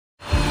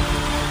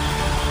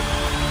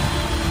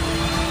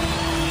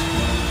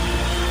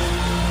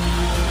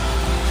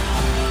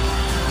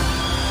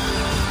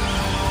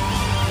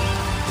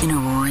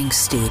roaring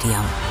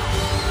stadium.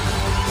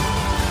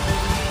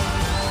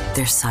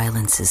 Their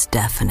silence is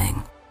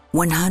deafening.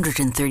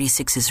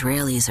 136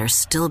 Israelis are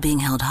still being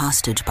held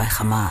hostage by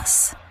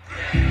Hamas.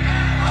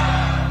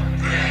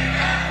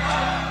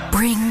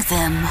 Bring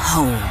them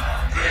home.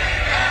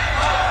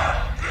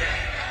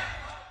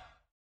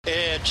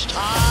 It's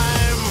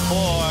time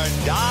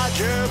for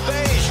Dodger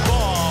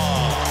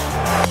baseball.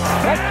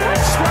 At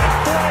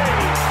strike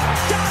three,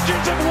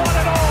 Dodgers have won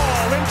it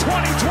all in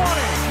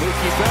 2020.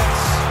 Mookie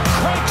Betts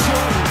cranks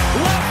one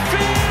left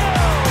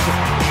field.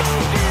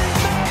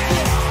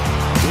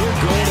 They're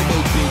going to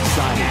make big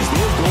signings.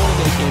 They're going to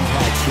make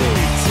impact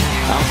trades.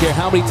 I don't care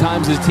how many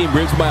times this team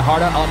rips my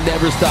heart out, I'll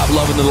never stop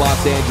loving the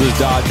Los Angeles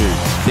Dodgers.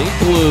 Think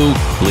blue,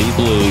 bleed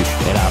blue,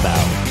 and I'm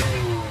out.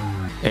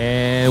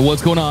 And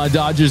what's going on,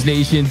 Dodgers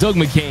Nation? Doug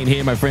McCain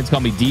here. My friends call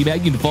me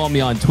D-Mac. You can follow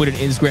me on Twitter and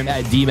Instagram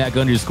at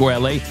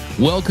DMac_LA.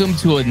 Welcome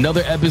to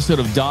another episode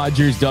of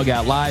Dodgers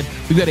Dugout Live.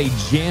 We've got a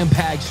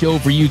jam-packed show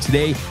for you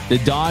today. The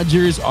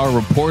Dodgers are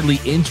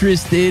reportedly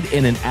interested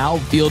in an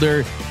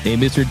outfielder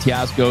named Mr.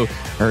 Teoscar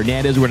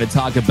Hernandez. We're going to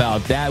talk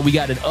about that. We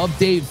got an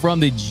update from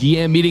the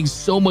GM meeting.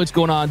 So much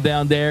going on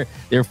down there.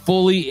 They're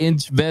fully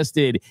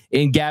invested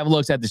in Gavin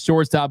Lux at the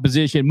shortstop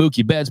position.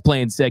 Mookie Betts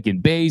playing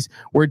second base.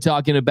 We're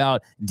talking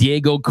about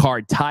Diego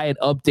Cartaya, an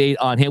update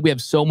on him. We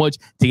have so much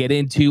to get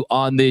into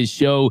on this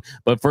show.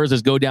 But first,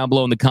 let's go down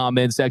below in the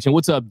comment section.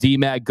 What's up,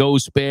 D-Mac? Go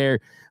Spare.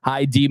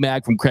 Hi,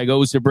 D-Mac from Craig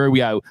Osterberg. We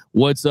got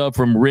what's up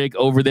from Rick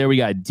over there. We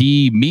got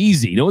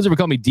D-Meezy. No one's ever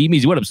called me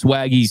D-Meezy. What up,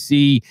 Swaggy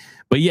C?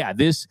 But yeah,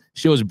 this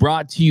show is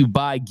brought to you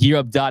by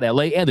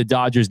GearUp.LA and the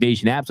Dodgers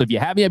Nation app. So if you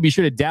haven't yet, be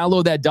sure to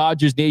download that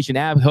Dodgers Nation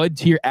app. Head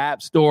to your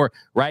app store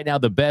right now,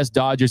 the best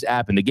Dodgers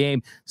app in the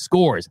game.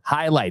 Scores,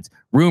 highlights,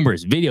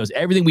 rumors, videos,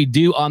 everything we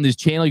do on this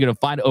channel, you're going to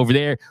find it over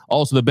there.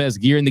 Also, the best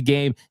gear in the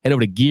game. Head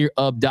over to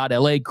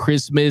GearUp.LA.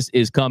 Christmas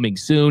is coming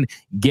soon.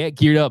 Get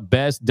geared up.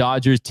 Best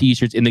Dodgers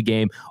t-shirts in the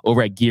game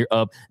over at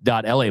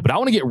GearUp.LA. But I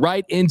want to get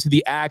right into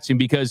the action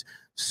because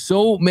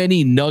so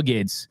many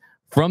nuggets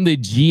from the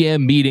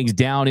GM meetings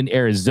down in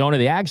Arizona.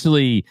 They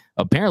actually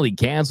apparently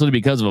canceled it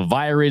because of a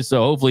virus,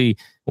 so hopefully it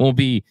won't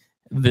be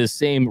the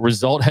same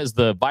result as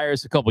the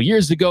virus a couple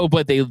years ago,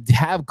 but they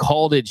have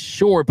called it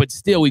short. But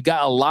still, we've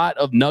got a lot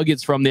of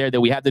nuggets from there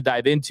that we have to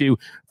dive into.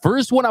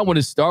 First one I want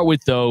to start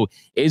with, though,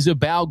 is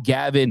about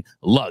Gavin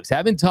Lux.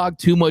 Haven't talked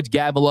too much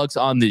Gavin Lux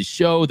on this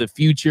show, the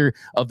future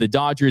of the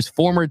Dodgers,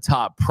 former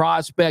top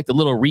prospect. A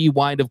little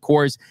rewind, of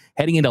course,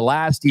 heading into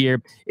last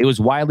year, it was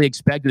widely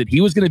expected that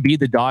he was going to be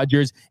the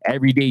Dodgers'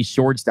 everyday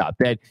shortstop,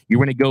 that you're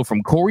going to go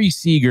from Corey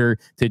Seager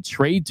to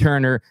Trey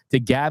Turner to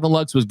Gavin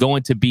Lux was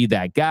going to be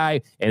that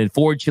guy. And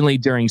unfortunately,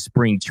 during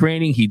spring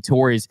training, he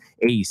tore his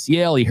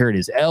ACL. He hurt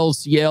his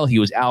LCL. He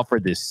was out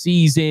for the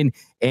season.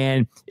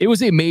 And it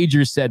was a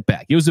major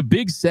setback. It was a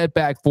big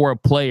setback for a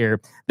player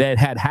that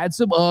had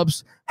some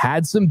ups,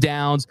 had some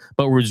downs,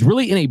 but was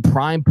really in a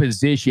prime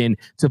position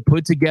to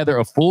put together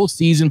a full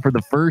season for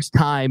the first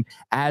time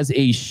as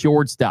a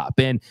shortstop.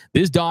 And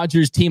this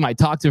Dodgers team, I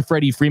talked to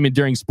Freddie Freeman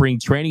during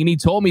spring training, and he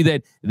told me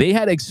that they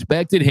had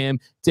expected him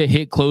to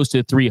hit close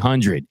to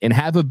 300 and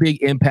have a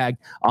big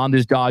impact on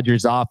this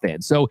Dodgers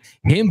offense. So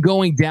him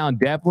going down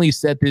definitely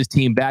set this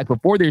team back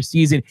before their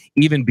season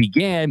even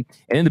began.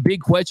 And then the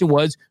big question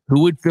was,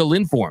 who would fill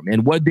in for him?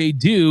 And what they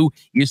do,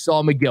 you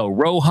saw Miguel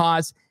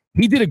Rojas.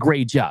 He did a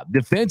great job.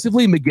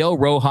 Defensively, Miguel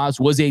Rojas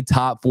was a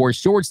top 4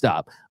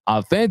 shortstop.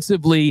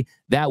 Offensively,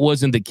 that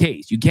wasn't the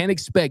case. You can't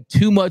expect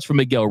too much from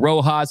Miguel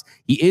Rojas.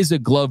 He is a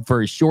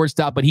glove-first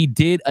shortstop, but he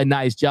did a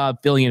nice job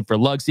filling in for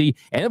Luxy.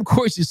 And, of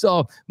course, you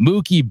saw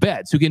Mookie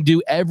Betts, who can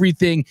do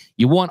everything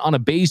you want on a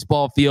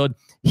baseball field.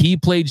 He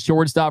played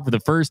shortstop for the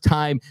first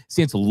time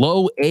since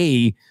low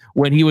A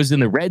when he was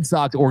in the Red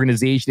Sox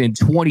organization in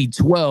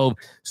 2012.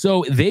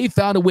 So they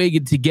found a way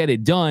to get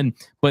it done.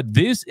 But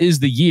this is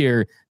the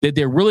year that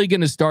they're really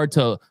going to start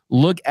to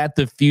look at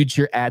the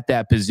future at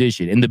that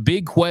position. And the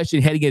big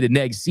question heading into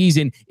next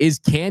season is,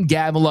 can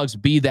Gavin Lux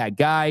be that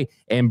guy?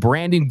 And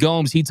Brandon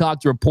Gomes, he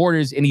talked to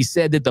reporters and he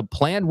said that the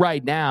plan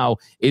right now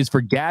is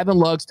for Gavin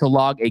Lux to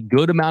log a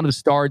good amount of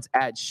starts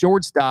at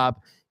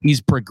shortstop. He's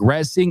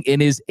progressing in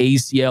his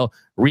ACL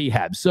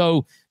rehab.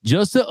 So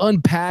just to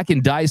unpack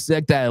and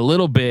dissect that a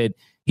little bit,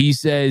 he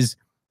says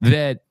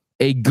that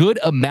a good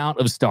amount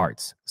of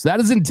starts. So that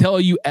doesn't tell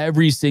you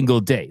every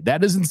single day.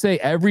 That doesn't say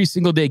every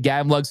single day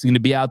Gavin Lux is going to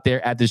be out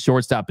there at the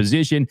shortstop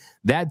position.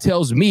 That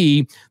tells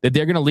me that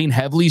they're going to lean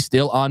heavily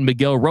still on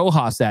Miguel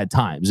Rojas at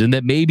times, and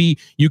that maybe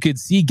you could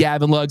see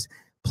Gavin Lux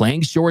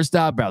playing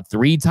shortstop about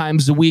 3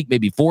 times a week,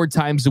 maybe 4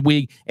 times a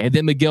week, and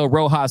then Miguel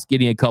Rojas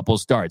getting a couple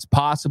starts,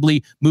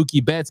 possibly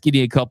Mookie Betts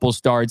getting a couple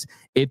starts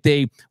if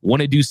they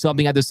want to do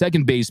something at the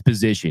second base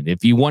position.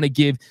 If you want to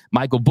give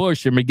Michael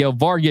Busch or Miguel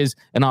Vargas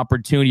an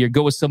opportunity or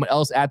go with someone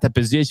else at that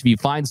position, if you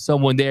find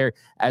someone there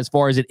as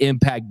far as an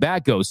impact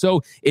back goes.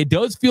 So it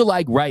does feel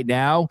like right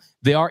now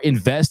they are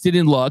invested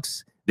in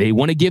Lux. They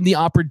want to give him the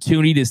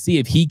opportunity to see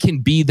if he can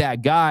be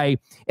that guy.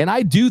 And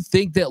I do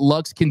think that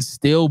Lux can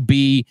still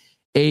be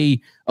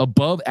a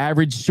above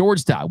average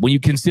shortstop. When you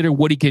consider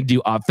what he can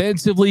do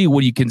offensively,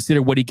 when you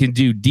consider what he can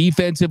do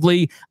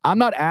defensively, I'm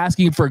not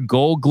asking for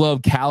Gold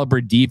Glove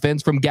caliber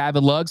defense from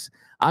Gavin Lux.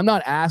 I'm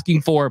not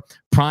asking for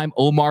prime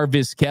Omar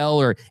Vizquel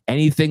or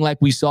anything like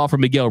we saw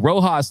from Miguel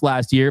Rojas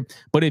last year.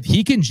 But if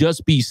he can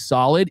just be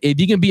solid, if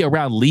he can be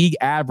around league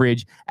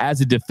average as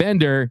a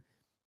defender,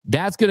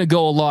 that's going to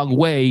go a long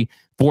way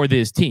for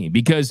this team.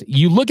 Because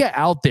you look at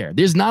out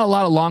there's not a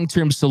lot of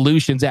long-term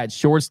solutions at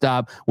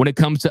shortstop when it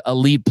comes to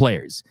elite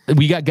players.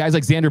 We got guys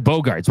like Xander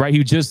Bogaerts, right,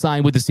 who just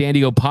signed with the San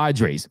Diego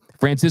Padres.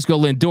 Francisco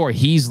Lindor,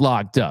 he's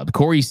locked up.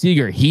 Corey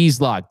Seager, he's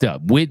locked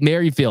up. Whit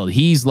Merrifield,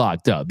 he's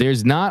locked up.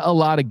 There's not a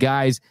lot of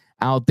guys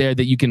out there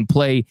that you can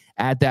play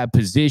at that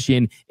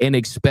position and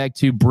expect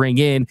to bring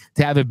in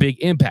to have a big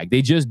impact.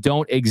 They just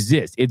don't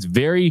exist. It's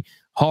very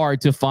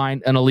hard to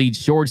find an elite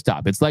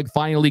shortstop. It's like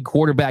finding an elite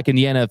quarterback in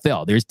the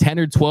NFL. There's 10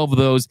 or 12 of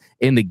those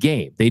in the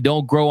game. They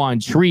don't grow on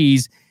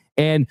trees.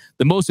 And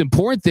the most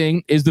important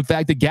thing is the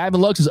fact that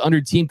Gavin Lux is under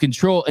team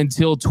control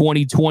until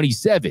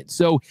 2027.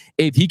 So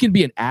if he can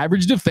be an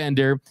average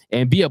defender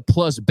and be a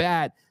plus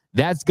bat,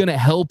 that's going to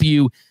help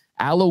you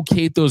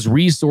allocate those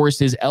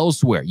resources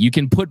elsewhere. You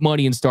can put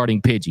money in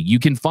starting pitching. You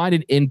can find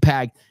an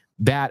impact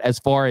bat as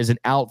far as an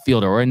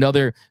outfielder or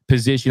another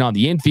position on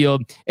the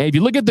infield. And if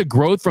you look at the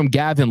growth from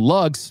Gavin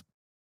Lux,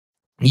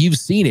 you've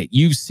seen it.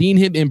 You've seen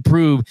him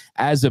improve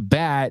as a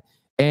bat.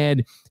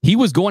 And he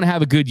was going to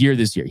have a good year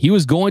this year. He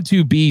was going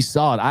to be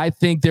solid. I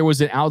think there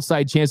was an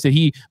outside chance that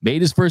he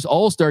made his first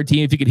All-Star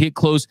team if he could hit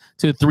close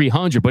to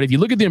 300. But if you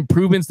look at the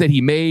improvements that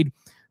he made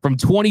from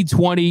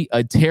 2020,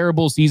 a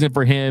terrible season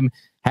for him,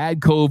 had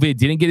COVID,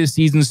 didn't get his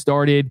season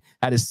started,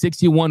 had a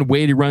 61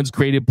 weighted runs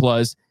created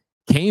plus,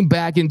 came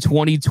back in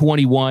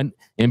 2021,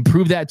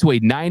 improved that to a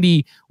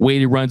 90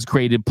 weighted runs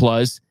created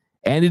plus,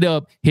 ended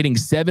up hitting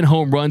 7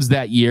 home runs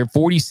that year,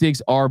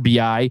 46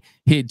 RBI,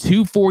 hit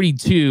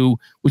 242,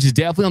 which is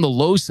definitely on the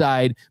low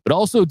side, but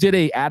also did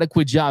an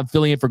adequate job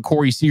filling in for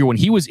Corey Seager when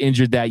he was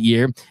injured that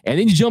year. And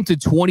then you jump to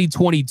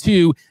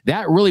 2022.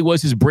 That really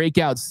was his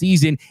breakout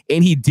season,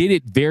 and he did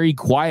it very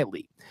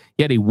quietly.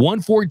 He had a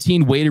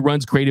 114 weighted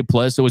runs created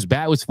plus, so his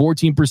bat was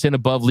 14%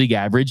 above league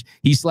average.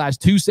 He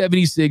slashed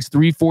 276,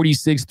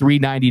 346,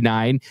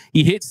 399.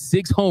 He hit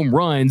 6 home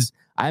runs.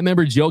 I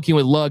remember joking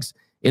with Lux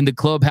in the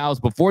clubhouse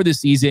before the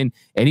season,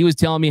 and he was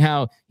telling me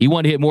how he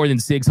wanted to hit more than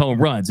 6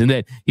 home runs and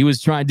that he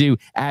was trying to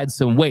add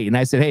some weight. And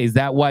I said, hey, is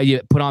that why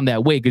you put on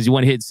that weight? Because you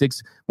want to hit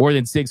more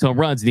than 6 home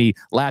runs? And he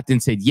laughed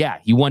and said, yeah,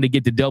 he wanted to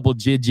get the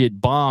double-digit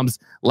bombs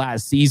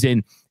last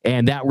season,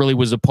 and that really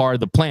was a part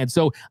of the plan.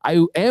 So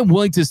I am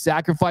willing to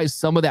sacrifice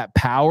some of that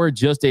power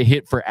just to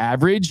hit for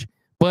average,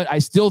 but I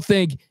still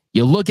think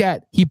you look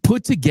at, he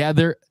put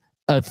together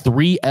a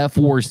 3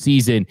 F4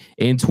 season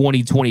in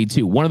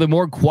 2022, one of the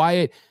more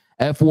quiet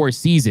F4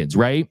 seasons,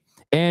 right?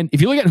 And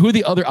if you look at who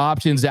the other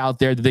options out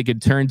there that they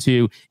could turn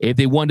to if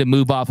they wanted to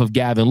move off of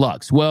Gavin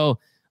Lux, well,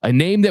 a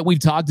name that we've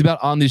talked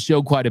about on this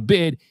show quite a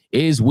bit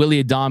is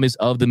Willy Adames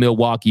of the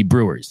Milwaukee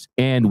Brewers.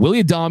 And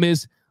Willy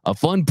Adames, a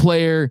fun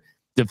player,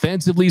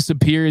 defensively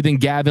superior than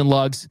Gavin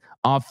Lux.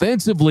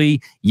 Offensively,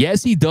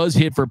 yes, he does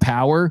hit for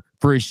power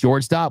for his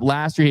shortstop.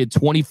 Last year, he had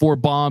 24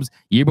 bombs.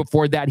 Year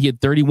before that, he had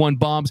 31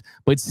 bombs,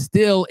 but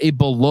still a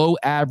below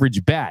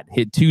average bat.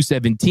 Hit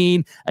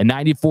 217, a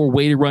 94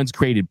 weighted runs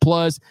created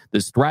plus. The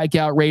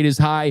strikeout rate is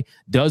high,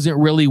 doesn't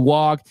really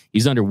walk.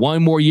 He's under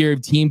 1 more year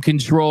of team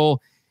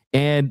control.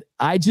 And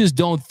I just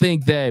don't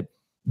think that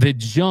the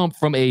jump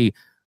from a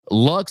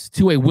Lux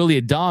to a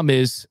Willy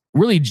Adames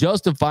really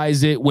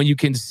justifies it when you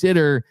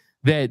consider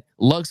that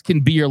Lux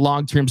can be your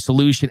long-term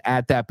solution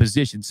at that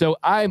position. So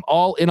I'm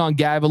all in on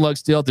Gavin Lux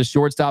still at the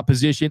shortstop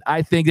position.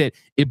 I think that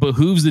it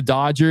behooves the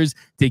Dodgers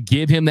to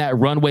give him that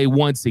runway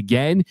once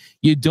again.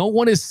 You don't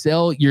want to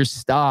sell your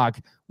stock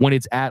when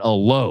it's at a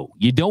low.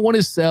 You don't want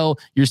to sell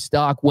your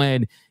stock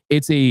when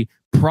it's a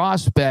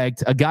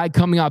prospect, a guy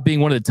coming out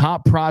being one of the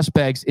top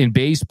prospects in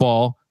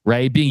baseball,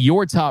 right? Being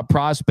your top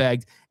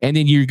prospect, and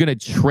then you're going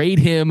to trade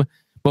him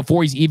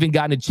before he's even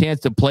gotten a chance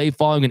to play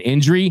following an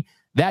injury.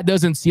 That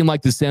doesn't seem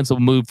like the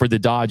sensible move for the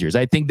Dodgers.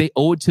 I think they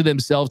owe it to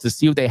themselves to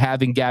see what they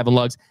have in Gavin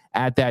Lux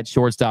at that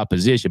shortstop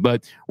position.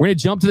 But we're going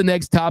to jump to the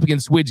next topic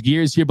and switch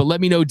gears here. But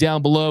let me know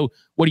down below,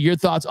 what are your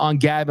thoughts on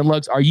Gavin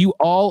Lux? Are you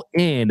all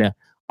in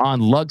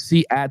on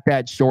Luxy at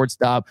that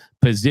shortstop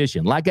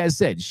position? Like I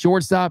said,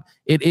 shortstop,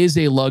 it is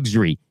a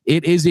luxury.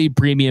 It is a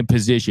premium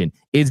position.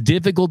 It's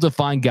difficult to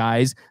find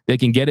guys that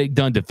can get it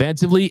done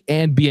defensively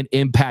and be an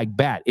impact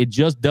bat. It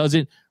just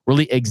doesn't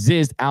really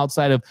exist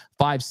outside of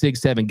 5, 6,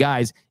 7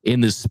 guys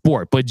in the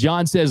sport. But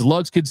John says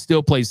Lux could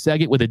still play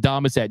second with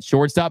Adames at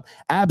shortstop.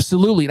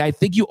 Absolutely. And I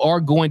think you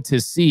are going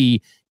to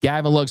see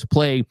Gavin Lux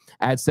play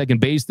at second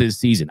base this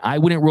season. I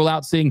wouldn't rule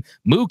out seeing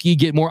Mookie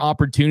get more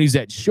opportunities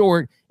at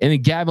short, and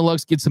then Gavin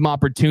Lux get some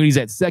opportunities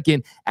at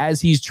second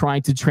as he's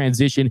trying to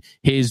transition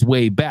his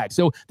way back.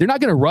 So they're not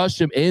going to rush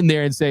him in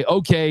there and say,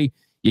 okay,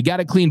 you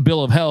got a clean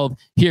bill of health.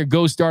 Here,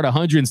 go start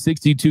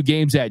 162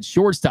 games at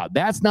shortstop.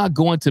 That's not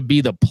going to be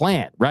the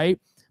plan, right?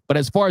 But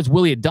as far as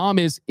Willy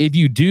Adames, if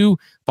you do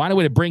find a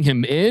way to bring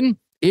him in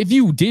if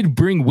you did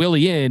bring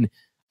Willie in,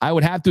 I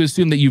would have to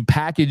assume that you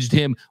packaged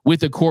him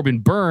with a Corbin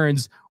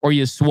Burns, or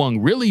you swung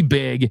really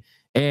big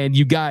and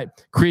you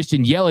got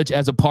Christian Yelich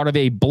as a part of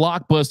a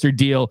blockbuster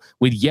deal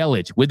with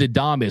Yelich, with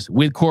Adames,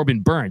 with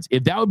Corbin Burns.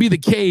 If that would be the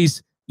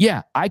case,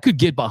 yeah, I could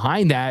get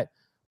behind that.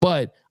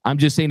 But I'm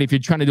just saying, if you're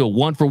trying to do a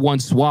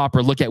 1-for-1 swap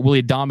or look at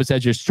Willie Adames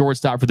as your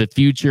shortstop for the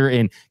future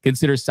and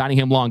consider signing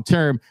him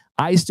long-term,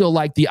 I still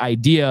like the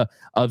idea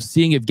of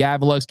seeing if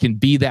Gavin Lux can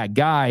be that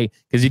guy,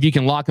 because if you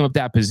can lock him up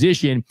that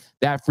position,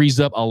 that frees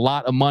up a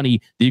lot of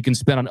money that you can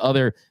spend on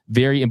other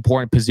very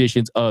important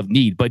positions of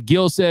need. But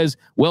Gil says,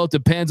 well, it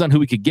depends on who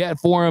we could get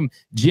for him.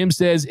 Jim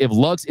says, if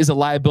Lux is a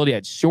liability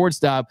at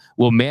shortstop,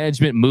 will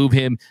management move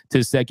him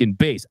to second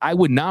base? I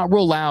would not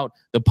rule out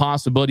the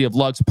possibility of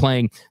Lux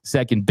playing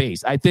second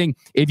base. I think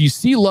if you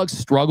see Lux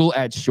struggle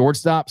at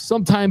shortstop,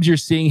 sometimes you're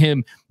seeing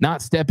him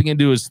not stepping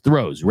into his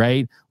throws,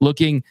 right?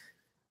 Looking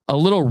a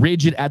little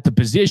rigid at the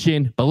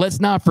position, but let's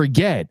not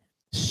forget,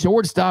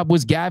 shortstop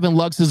was Gavin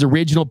Lux's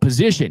original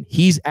position.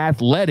 He's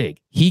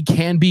athletic. He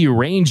can be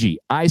rangy.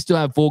 I still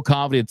have full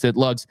confidence that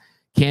Lux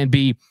can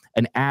be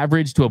an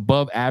average to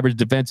above average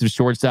defensive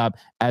shortstop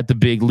at the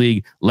big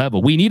league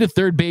level. We need a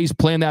third base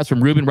plan. That's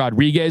from Ruben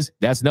Rodriguez.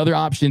 That's another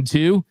option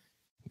too.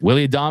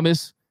 Willie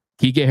Adames,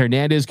 Kike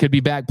Hernandez could be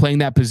back playing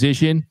that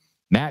position.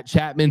 Matt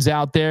Chapman's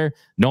out there.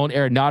 Nolan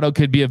Arenado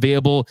could be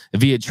available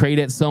via trade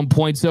at some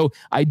point. So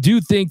I do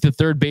think the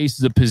third base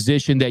is a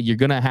position that you're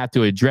going to have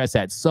to address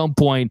at some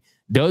point.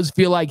 Does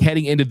feel like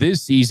heading into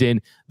this season,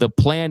 the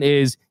plan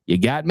is you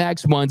got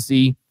Max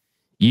Muncy.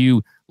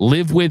 You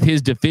live with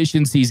his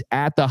deficiencies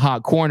at the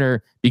hot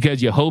corner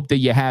because you hope that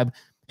you have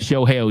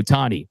Shohei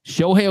Ohtani.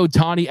 Shohei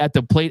Ohtani at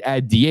the plate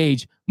at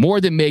DH more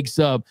than makes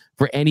up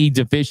for any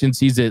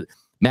deficiencies that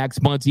Max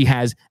Muncy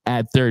has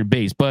at third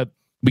base. But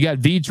we got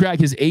V-Track.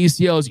 His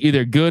ACL is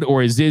either good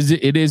or it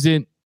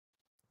isn't.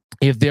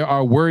 If there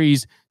are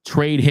worries,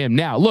 trade him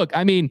now. Look,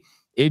 I mean,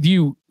 if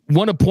you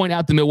want to point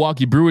out the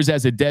Milwaukee Brewers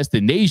as a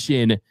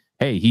destination,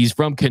 hey, he's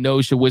from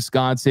Kenosha,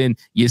 Wisconsin.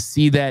 You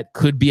see that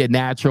could be a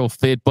natural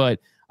fit, but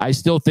I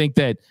still think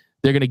that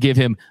they're going to give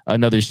him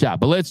another shot.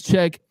 But let's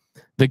check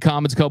the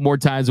comments a couple more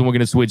times, and we're going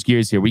to switch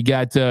gears here. We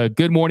got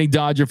good morning,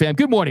 Dodger fam.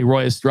 Good morning,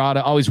 Roy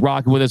Estrada. Always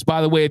rocking with us.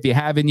 By the way, if you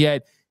haven't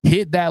yet,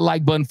 hit that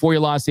like button for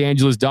your Los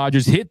Angeles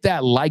Dodgers. Hit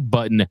that like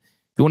button if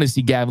you want to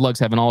see Gavin Lux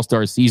have an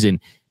all-star season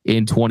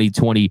in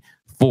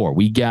 2024.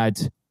 We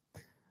got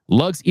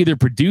Lux either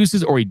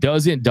produces or he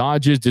doesn't.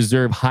 Dodgers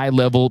deserve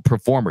high-level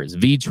performers.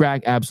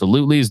 V-Track,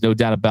 absolutely. There's no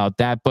doubt about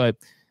that. But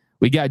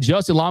we got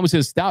Justin Long who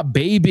says, stop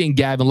babying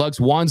Gavin Lux.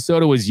 Juan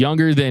Soto was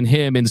younger than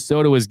him, and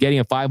Soto is getting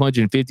a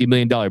 $550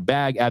 million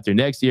bag after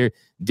next year.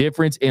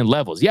 Difference in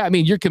levels. Yeah, I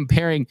mean, you're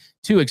comparing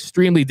two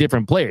extremely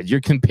different players.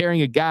 You're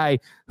comparing a guy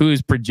who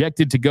is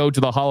projected to go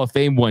to the Hall of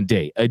Fame one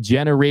day, a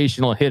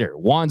generational hitter.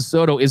 Juan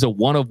Soto is a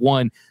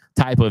one-of-one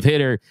type of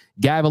hitter.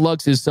 Gavin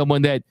Lux is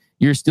someone that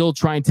you're still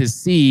trying to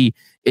see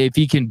if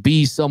he can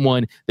be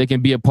someone that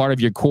can be a part of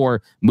your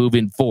core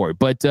moving forward.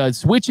 But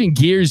switching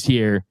gears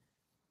here,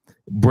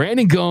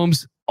 Brandon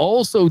Gomes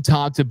also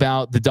talked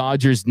about the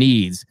Dodgers'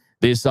 needs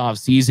this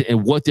offseason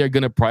and what they're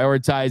going to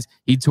prioritize.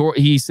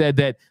 He said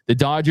that the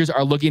Dodgers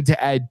are looking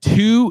to add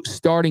 2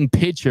 starting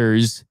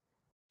pitchers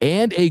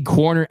and a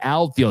corner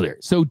outfielder.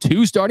 So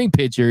 2 starting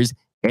pitchers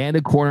and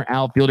a corner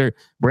outfielder.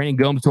 Brandon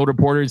Gomes told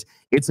reporters,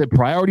 it's a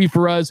priority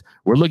for us.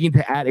 We're looking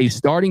to add a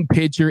starting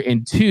pitcher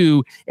and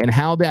 2, and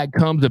how that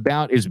comes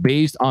about is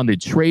based on the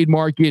trade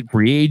market,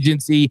 free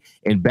agency,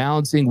 and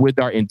balancing with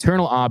our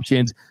internal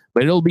options.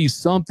 But it'll be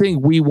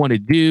something we want to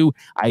do.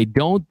 I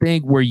don't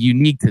think we're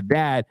unique to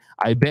that.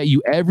 I bet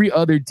you every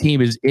other team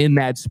is in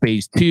that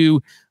space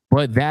too.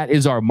 But that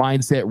is our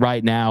mindset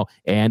right now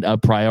and a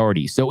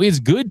priority. So it's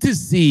good to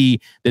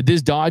see that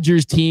this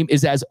Dodgers team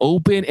is as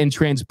open and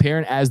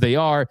transparent as they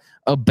are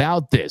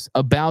about this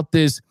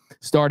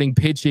starting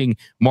pitching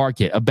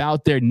market,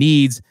 about their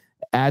needs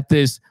at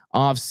this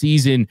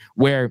offseason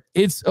where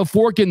it's a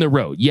fork in the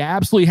road. You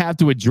absolutely have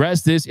to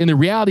address this. And the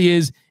reality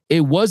is,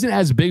 it wasn't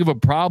as big of a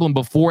problem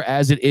before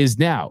as it is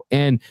now.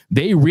 And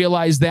they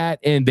realize that,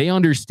 and they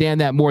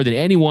understand that more than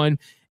anyone.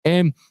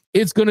 And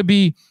it's going to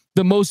be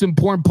the most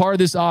important part of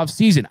this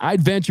offseason. I'd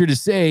venture to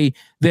say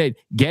that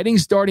getting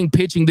starting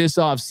pitching this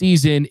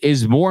offseason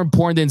is more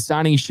important than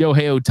signing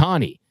Shohei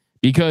Ohtani,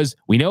 because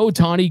we know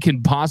Ohtani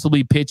can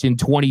possibly pitch in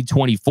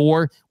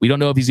 2024. We don't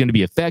know if he's going to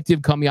be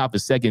effective coming off a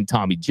second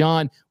Tommy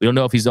John. We don't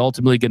know if he's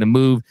ultimately going to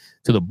move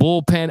to the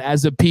bullpen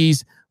as a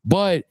piece.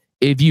 But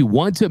if you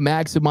want to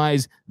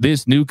maximize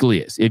this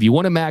nucleus, if you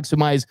want to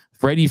maximize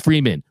Freddie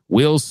Freeman,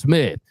 Will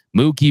Smith,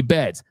 Mookie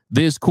Betts,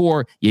 this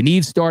core, you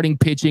need starting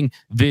pitching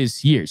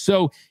this year.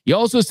 So you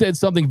also said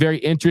something very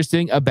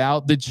interesting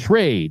about the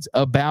trades,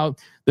 about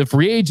the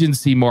free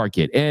agency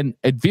market. And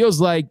it feels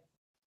like,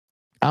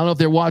 I don't know if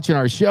they're watching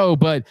our show,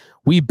 but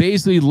we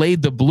basically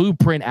laid the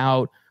blueprint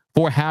out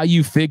for how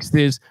you fix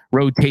this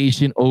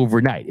rotation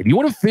overnight. If you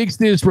want to fix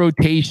this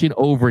rotation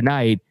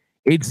overnight,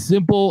 it's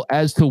simple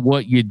as to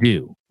what you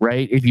do,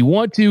 right? If you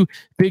want to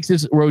fix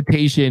this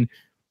rotation,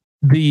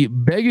 the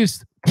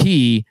biggest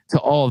key to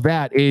all of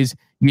that is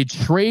You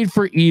trade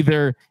for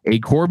either a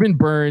Corbin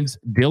Burns,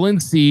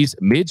 Dylan Cease,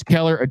 Mitch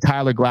Keller, or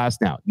Tyler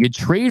Glasnow. You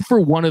trade for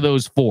one of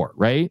those four,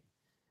 right?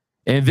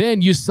 And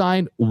then you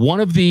sign one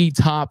of the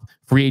top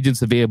free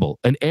agents available,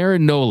 an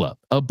Aaron Nola,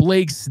 a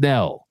Blake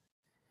Snell,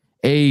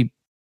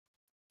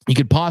 you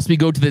could possibly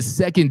go to the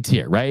second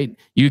tier, right?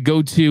 You could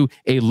go to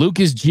a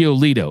Lucas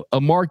Giolito,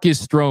 a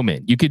Marcus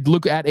Stroman. You could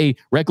look at a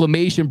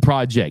reclamation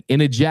project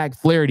in a Jack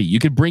Flaherty. You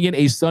could bring in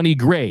a Sonny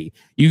Gray.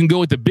 You can go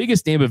with the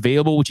biggest name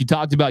available, which you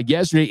talked about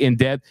yesterday in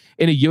depth,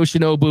 in a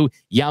Yoshinobu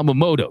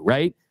Yamamoto,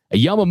 right? A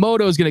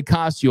Yamamoto is going to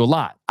cost you a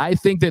lot. I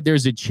think that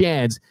there's a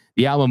chance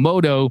the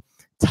Yamamoto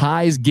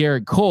ties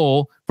Garrett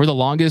Cole for the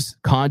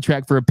longest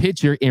contract for a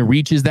pitcher and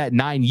reaches that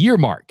 9-year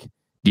mark.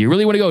 Do you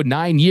really want to go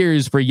 9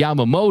 years for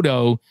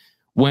Yamamoto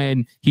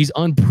when he's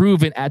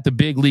unproven at the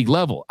big league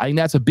level? I think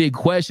that's a big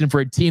question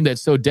for a team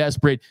that's so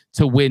desperate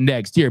to win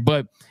next year.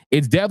 But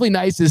it's definitely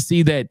nice to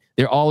see that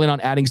they're all in on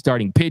adding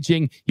starting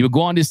pitching. He would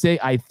go on to say,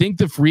 I think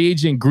the free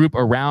agent group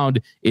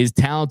around is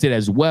talented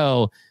as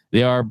well.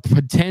 There are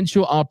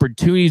potential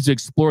opportunities to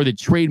explore the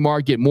trade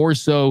market more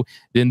so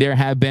than there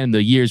have been in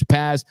the years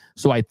past.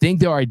 So I think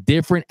there are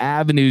different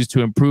avenues to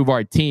improve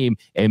our team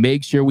and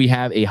make sure we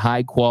have a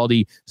high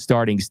quality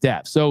starting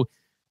staff. So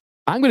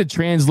I'm going to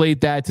translate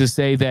that to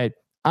say that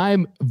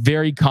I'm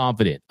very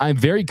confident. I'm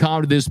very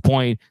confident at this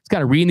point. It's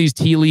kind of reading these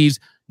tea leaves,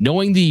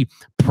 knowing the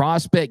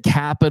prospect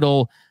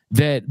capital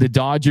that the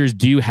Dodgers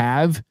do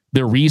have,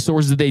 the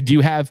resources that they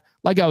do have.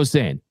 Like I was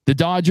saying, the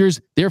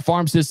Dodgers, their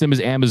farm system is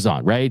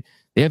Amazon, right?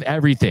 They have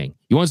everything.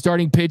 You want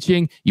starting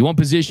pitching. You want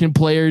position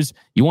players.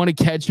 You want a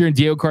catcher in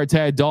Diego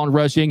Cartaya, Dalton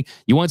Rushing.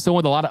 You want someone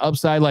with a lot of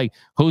upside like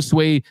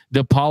Josue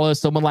DePaula,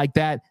 someone like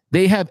that.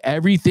 They have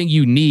everything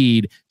you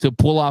need to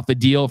pull off a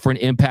deal for an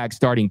impact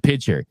starting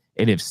pitcher.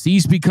 And if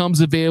Cease becomes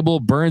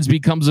available, Burns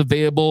becomes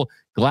available,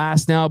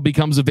 Glasnow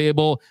becomes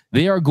available,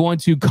 they are going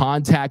to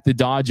contact the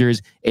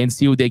Dodgers and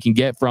see what they can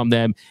get from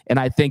them. And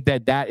I think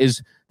that that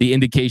is the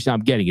indication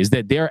I'm getting, is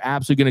that they're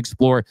absolutely going to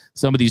explore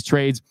some of these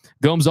trades.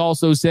 Gomes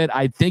also said,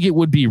 I think it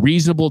would be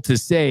reasonable to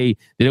say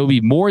that it will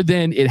be more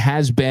than it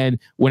has been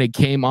when it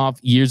came off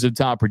years of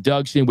top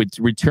production, with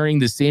returning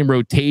the same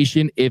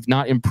rotation, if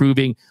not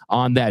improving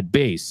on that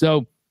base.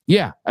 So,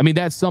 yeah, I mean,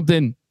 that's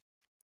something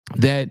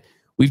that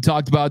we've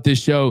talked about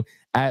this show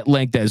at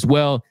length as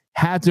well.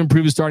 Had to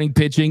improve the starting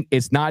pitching.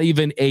 It's not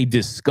even a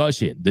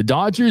discussion. The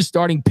Dodgers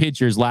starting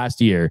pitchers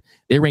last year,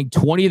 they ranked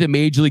 20th in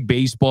Major League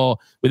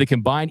Baseball with a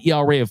combined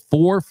ERA of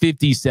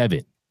 4.57.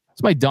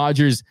 That's my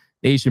Dodgers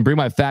Nation. Bring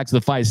my facts to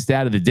the fight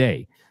stat of the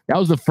day. That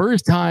was the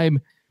first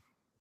time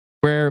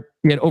where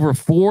he had over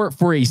 4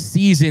 for a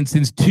season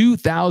since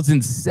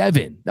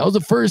 2007. That was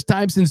the first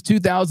time since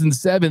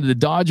 2007 the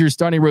Dodgers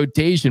starting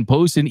rotation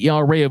posted an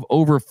ERA of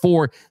over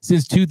 4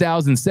 since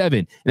 2007.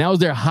 And that was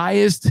their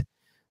highest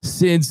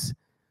since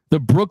the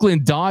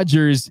Brooklyn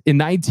Dodgers in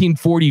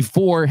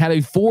 1944 had a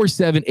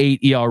 4.78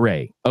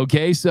 ERA.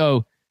 Okay,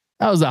 so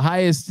that was the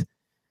highest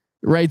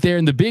right there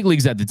in the big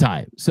leagues at the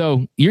time.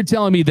 So you're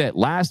telling me that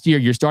last year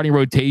your starting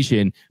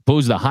rotation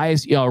posed the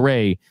highest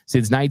ERA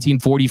since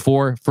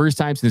 1944, first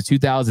time since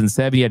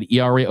 2007 he had an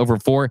ERA over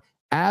 4.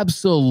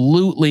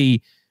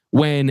 Absolutely,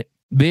 when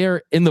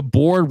they're in the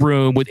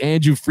boardroom with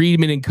Andrew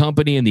Friedman and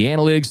company in the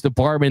analytics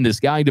department, the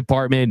scouting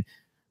department,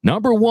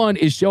 number one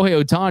is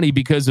Shohei Ohtani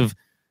because of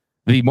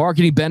the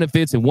marketing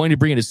benefits and wanting to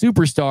bring in a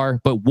superstar.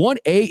 But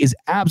 1A is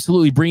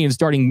absolutely bringing in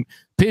starting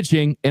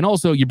pitching. And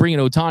also you bring in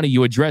Ohtani,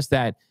 you address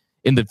that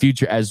in the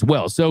future as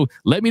well. So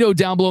let me know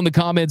down below in the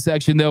comment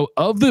section, though,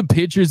 of the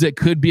pitchers that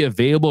could be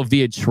available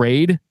via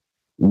trade,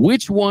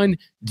 which one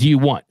do you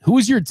want? Who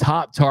is your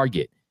top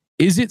target?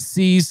 Is it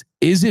Cease?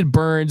 Is it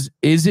Burns?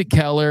 Is it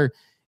Keller?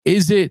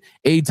 Is it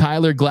a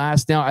Tyler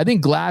Glasnow? I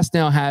think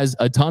Glasnow has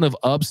a ton of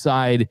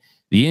upside.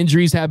 The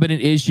injuries have been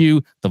an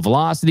issue. The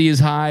velocity is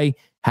high.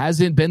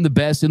 Hasn't been the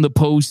best in the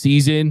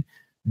postseason.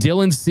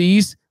 Dylan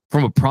Cease,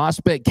 from a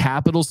prospect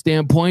capital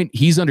standpoint,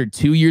 he's under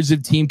 2 years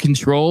of team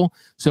control,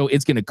 so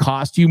it's going to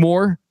cost you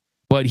more.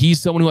 But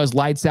he's someone who has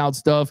lights out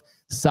stuff,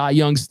 Cy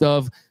Young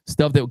stuff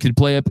that could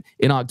play up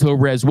in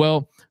October as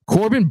well.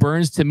 Corbin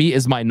Burns, to me,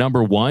 is my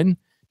number one,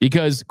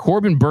 because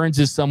Corbin Burns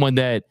is someone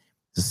that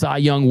is a Cy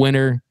Young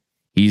winner.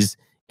 He's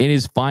in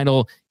his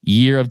final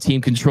year of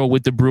team control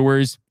with the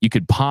Brewers. You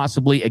could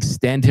possibly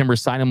extend him or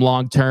sign him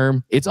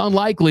long-term. It's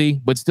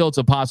unlikely, but still it's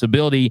a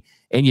possibility,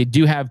 and you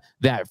do have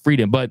that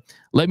freedom. But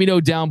let me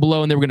know down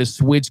below, and then we're going to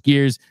switch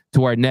gears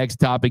to our next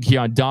topic here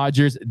on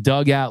Dodgers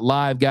Dugout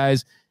Live,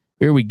 guys.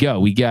 Here we go.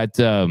 We got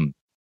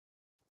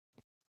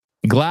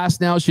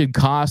Glasnow should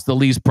cost the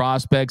least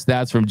prospects.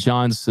 That's from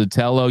John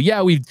Sotelo.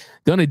 Yeah, we've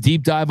done a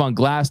deep dive on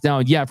Glasnow,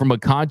 and yeah, from a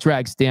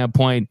contract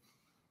standpoint,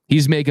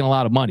 he's making a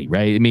lot of money,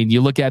 right? I mean,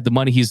 you look at the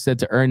money he's set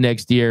to earn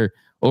next year,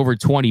 over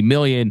 $20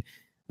 million.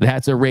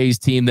 That's a Rays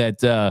team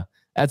that's a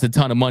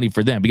ton of money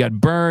for them. We got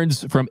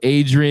Burns from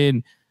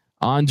Adrian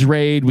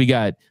Andrade. We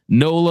got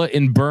Nola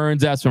and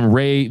Burns. That's from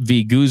Ray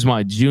V.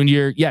 Guzman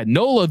Jr. Yeah,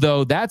 Nola,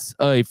 though, that's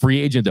a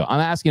free agent, though. I'm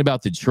asking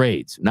about the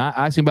trades, not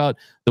asking about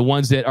the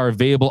ones that are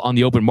available on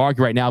the open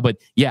market right now. But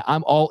yeah,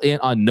 I'm all in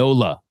on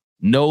Nola.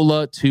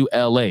 Nola to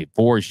LA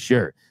for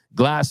sure.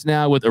 Glass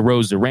now with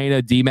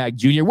Arozarena, D-Mac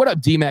Jr. What up,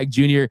 D-Mac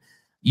Jr.?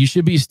 You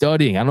should be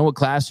studying. I don't know what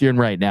class you're in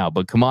right now,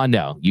 but come on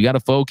now. You got to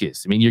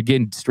focus. I mean, you're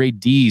getting straight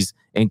D's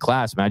in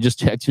class, man. I just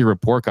checked your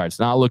report card. It's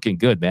not looking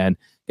good, man.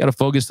 You got to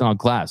focus on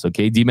class,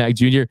 okay? D-Mac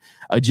Jr.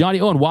 Johnny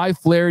Owen, why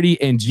Flaherty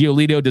and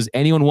Giolito? Does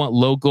anyone want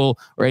local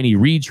or any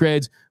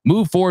retreads?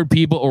 Move forward,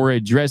 people, or we're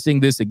addressing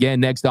this again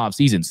next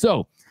offseason.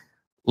 So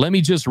let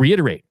me just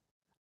reiterate.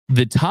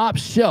 The top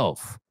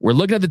shelf, we're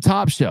looking at the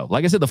top shelf.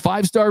 Like I said, the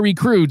 5-star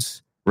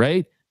recruits,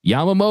 right?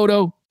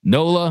 Yamamoto,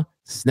 Nola,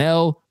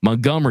 Snell,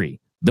 Montgomery.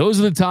 Those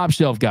are the top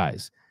shelf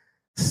guys.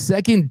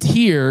 Second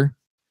tier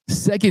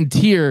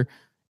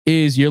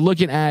is you're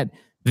looking at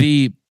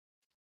the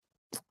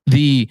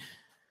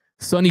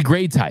Sonny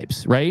Gray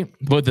types, right?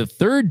 But the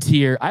third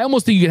tier, I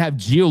almost think you could have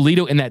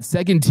Giolito in that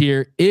second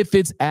tier if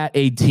it's at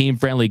a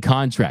team-friendly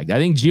contract. I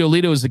think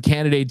Giolito is a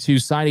candidate to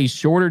sign a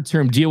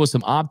shorter-term deal with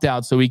some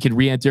opt-outs so he can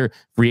re-enter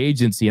free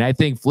agency. And I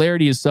think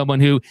Flaherty is someone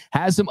who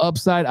has some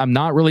upside I'm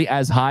not really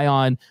as high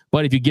on,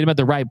 but if you get him at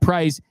the right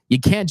price, you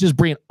can't just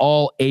bring in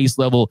all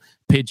ace-level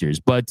pitchers.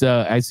 But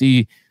I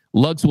see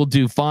Lux will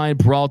do fine.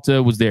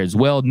 Peralta was there as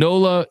well.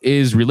 Nola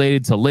is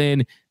related to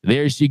Lynn.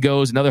 There she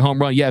goes. Another home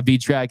run. Yeah,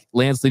 V-Track.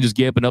 Lance Lynn just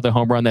gave up another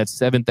home run. That's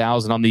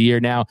 7,000 on the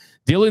year now.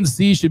 Dylan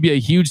C should be a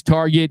huge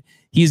target.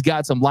 He's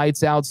got some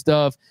lights out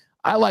stuff.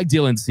 I like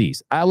Dylan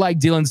Cease.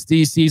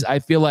 I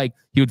feel like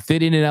he would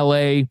fit in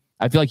LA.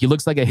 I feel like he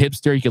looks like a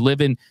hipster. He could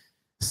live in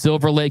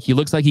Silver Lake. He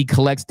looks like he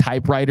collects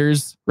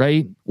typewriters,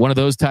 right? One of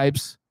those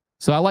types.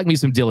 So I like me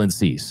some Dylan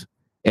Cease.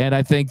 And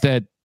I think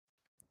that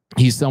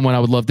he's someone I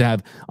would love to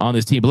have on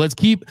this team. But let's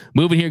keep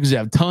moving here because we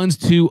have tons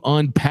to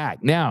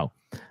unpack. Now,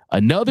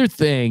 another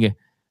thing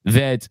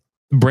that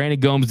Brandon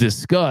Gomes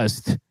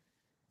discussed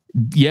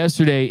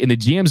yesterday in the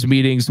GM's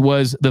meetings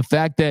was the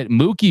fact that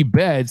Mookie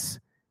Betts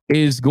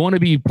is going to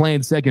be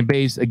playing second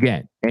base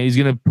again.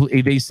 And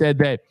they said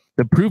that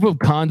the proof of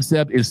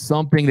concept is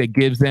something that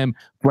gives them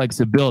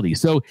flexibility.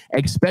 So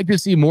expect to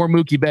see more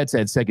Mookie Betts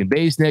at second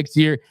base next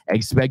year.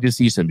 Expect to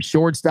see some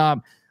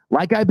shortstop.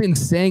 Like I've been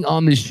saying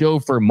on this show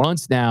for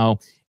months now,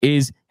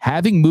 is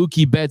having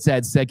Mookie Betts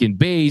at second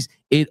base,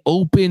 it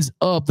opens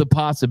up the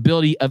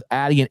possibility of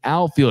adding an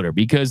outfielder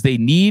because they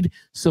need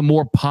some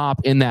more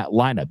pop in that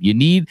lineup. You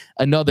need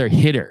another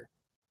hitter.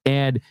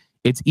 And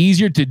it's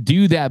easier to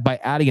do that by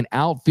adding an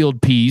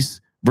outfield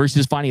piece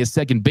versus finding a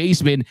second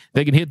baseman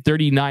that can hit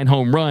 39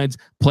 home runs,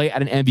 play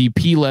at an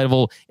MVP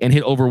level, and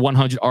hit over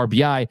 100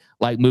 RBI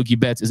like Mookie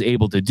Betts is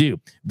able to do.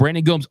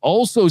 Brandon Gomes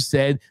also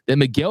said that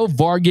Miguel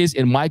Vargas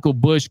and Michael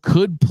Busch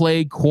could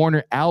play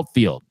corner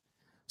outfield.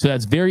 So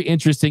that's very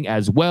interesting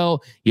as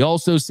well. He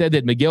also said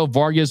that Miguel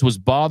Vargas was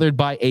bothered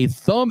by a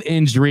thumb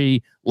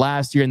injury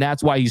last year, and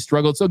that's why he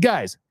struggled. So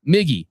guys,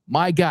 Miggy,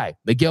 my guy,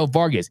 Miguel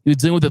Vargas, he was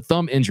dealing with a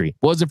thumb injury. If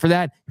it wasn't for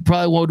that, he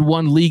probably would have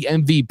won league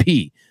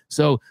MVP.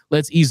 So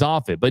let's ease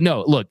off it. But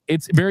no, look,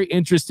 it's very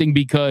interesting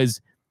because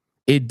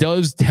it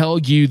does tell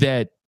you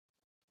that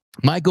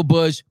Michael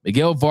Busch,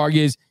 Miguel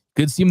Vargas,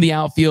 could see him in the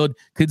outfield,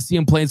 could see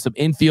him playing some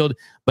infield.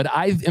 But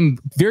I am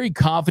very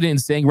confident in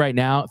saying right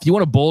now, if you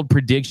want a bold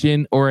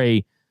prediction or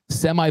a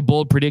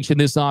semi-bold prediction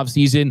this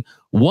offseason,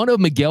 one of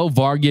Miguel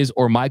Vargas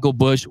or Michael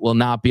Busch will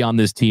not be on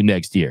this team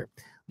next year.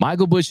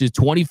 Michael Busch is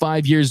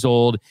 25 years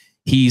old.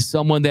 He's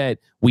someone that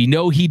we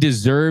know he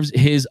deserves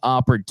his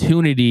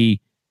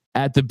opportunity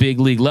at the big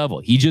league level.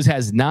 He just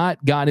has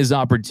not gotten his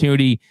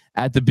opportunity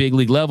at the big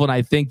league level, and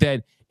I think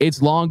that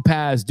it's long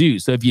past due.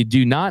 So if you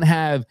do not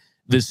have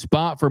the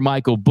spot for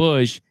Michael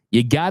Busch,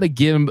 you got to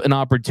give him an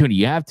opportunity.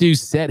 You have to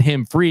set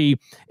him free.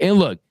 And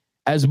look,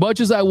 as much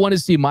as I want to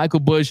see Michael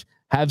Busch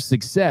have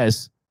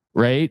success,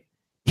 right?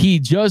 He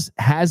just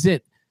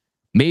hasn't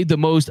made the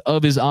most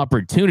of his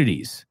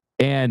opportunities.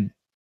 And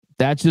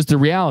that's just the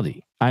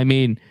reality. I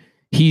mean,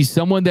 he's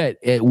someone that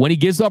when he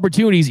gets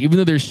opportunities, even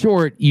though they're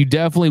short, you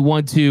definitely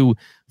want to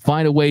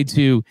find a way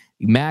to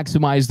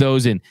maximize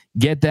those and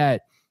get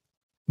that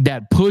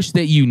push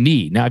that you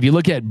need. Now, if you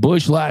look at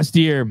Busch last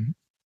year,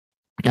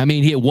 I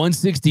mean, he had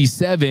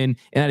 167 and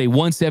had a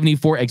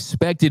 174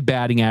 expected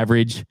batting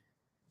average,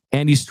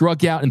 and he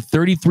struck out in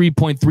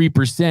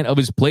 33.3% of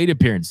his plate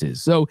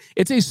appearances. So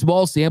it's a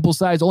small sample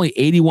size, only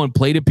 81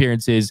 plate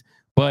appearances,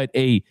 but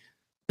a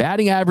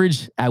batting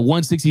average at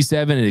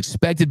 167, an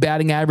expected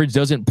batting average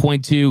doesn't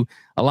point to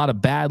a lot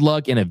of bad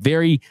luck and a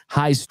very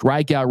high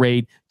strikeout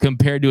rate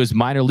compared to his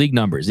minor league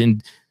numbers.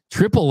 In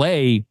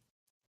AAA,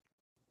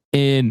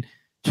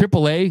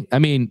 I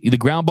mean, the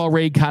ground ball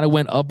rate kind of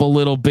went up a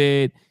little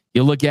bit.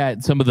 You look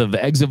at some of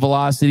the exit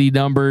velocity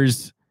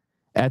numbers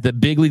at the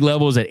big league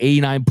levels at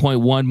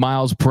 89.1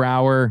 miles per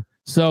hour.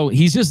 So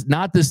he's just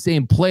not the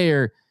same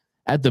player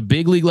at the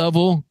big league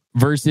level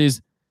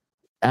versus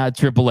at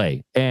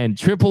AAA. And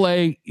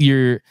AAA,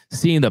 you're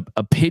seeing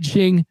a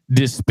pitching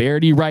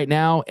disparity right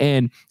now.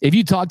 And if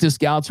you talk to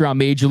scouts around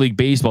Major League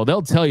Baseball,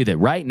 they'll tell you that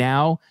right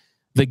now,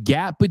 the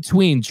gap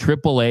between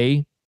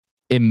AAA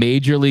and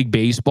Major League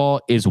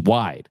Baseball is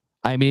wide.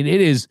 I mean,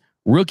 it is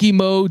rookie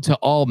mode to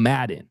all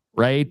Madden,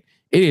 right?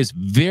 It is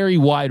very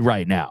wide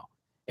right now.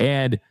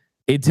 And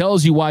it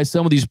tells you why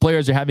some of these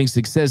players are having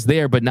success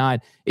there, but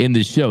not in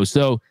the show.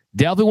 So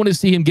definitely want to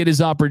see him get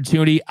his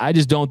opportunity. I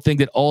just don't think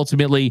that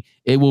ultimately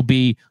it will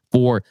be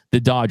for the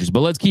Dodgers.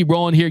 But let's keep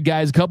rolling here,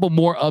 guys. A couple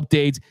more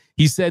updates.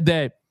 He said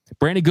that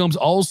Brandon Gomes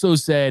also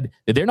said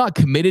that they're not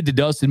committed to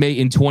Dustin May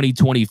in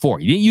 2024.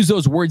 He didn't use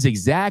those words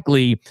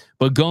exactly,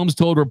 but Gomes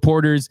told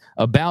reporters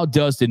about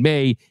Dustin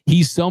May,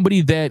 he's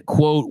somebody that,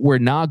 quote, we're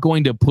not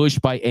going to push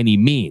by any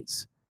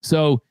means.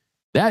 So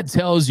that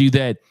tells you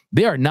that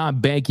they are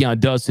not banking on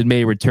Dustin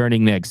May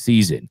returning next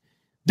season.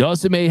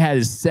 Dustin May had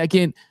his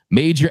second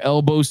major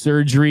elbow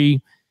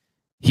surgery.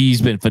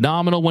 He's been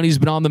phenomenal when he's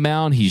been on the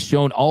mound. He's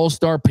shown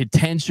all-star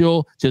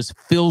potential, just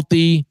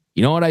filthy.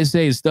 You know what I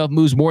say? His stuff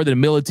moves more than a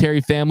military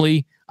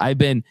family. I've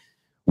been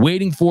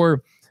waiting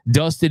for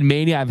Dustin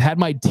Mania. I've had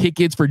my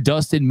tickets for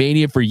Dustin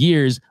Mania for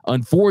years.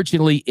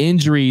 Unfortunately,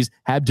 injuries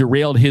have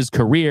derailed his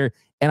career.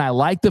 And I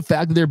like the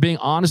fact that they're being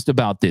honest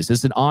about this.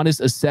 It's an honest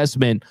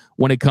assessment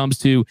when it comes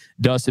to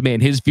Dustin May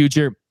and his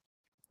future.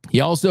 He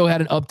also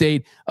had an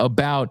update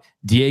about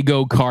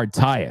Diego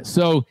Cartaya.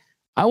 So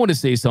I want to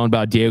say something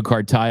about Diego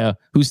Cartaya,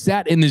 who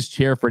sat in this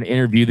chair for an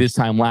interview this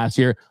time last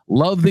year.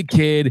 Love the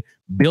kid,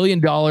 $1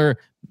 million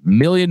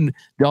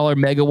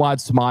megawatt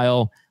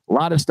smile, a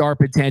lot of star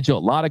potential, a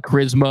lot of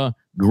charisma,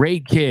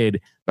 great kid.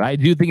 But I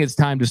do think it's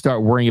time to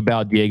start worrying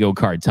about Diego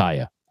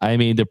Cartaya. I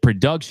mean, the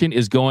production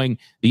is going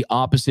the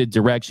opposite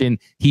direction.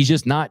 He's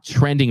just not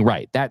trending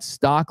right. That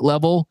stock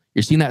level,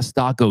 you're seeing that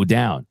stock go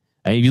down.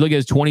 And if you look at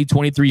his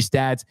 2023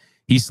 stats,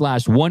 he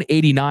slashed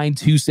 189,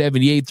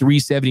 278,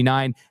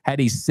 379,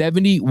 had a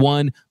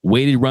 71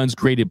 weighted runs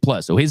created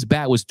plus. So his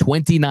bat was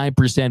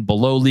 29%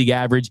 below league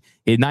average.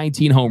 Hit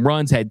 19 home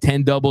runs, had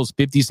 10 doubles,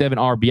 57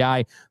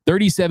 RBI,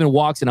 37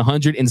 walks, and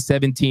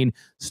 117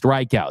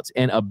 strikeouts.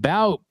 And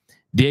about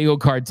Diego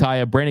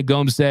Cartaya, Brandon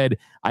Gomes said,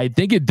 I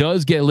think it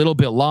does get a little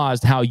bit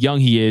lost how young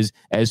he is,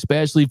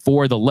 especially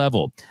for the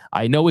level.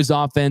 I know his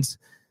offense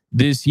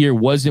this year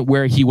wasn't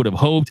where he would have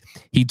hoped.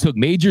 He took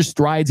major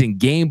strides in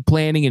game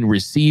planning and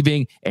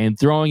receiving and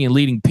throwing and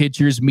leading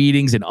pitchers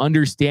meetings and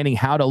understanding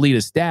how to lead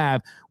a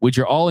staff, which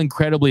are all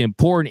incredibly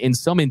important and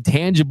some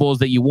intangibles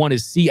that you want to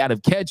see out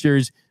of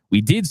catchers. We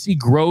did see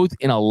growth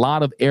in a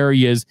lot of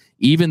areas,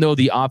 even though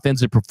the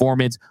offensive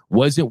performance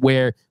wasn't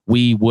where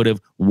we would have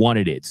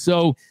wanted it.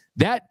 So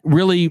that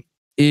really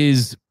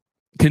is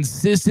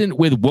consistent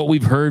with what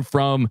we've heard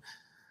from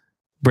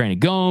Brandon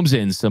Gomes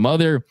and some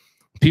other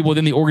people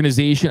within the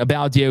organization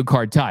about Diego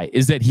Cartaya,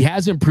 is that he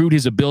has improved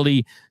his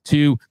ability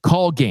to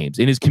call games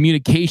and his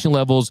communication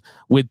levels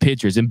with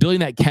pitchers and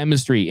building that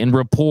chemistry and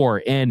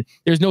rapport. And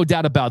there's no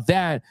doubt about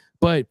that.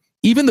 But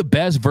even the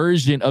best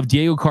version of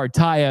Diego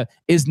Cartaya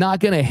is not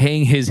going to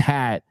hang his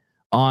hat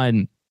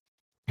on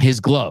his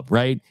glove,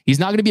 right? He's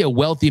not going to be a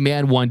wealthy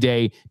man one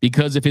day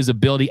because of his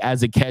ability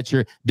as a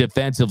catcher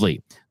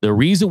defensively. The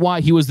reason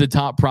why he was the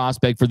top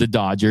prospect for the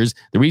Dodgers,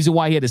 the reason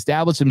why he had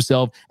established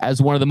himself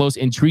as one of the most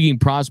intriguing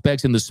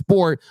prospects in the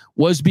sport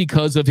was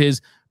because of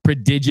his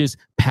prodigious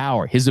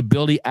power, his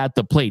ability at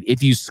the plate.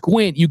 If you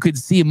squint, you could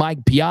see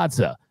Mike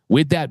Piazza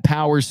with that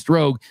power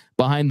stroke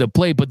behind the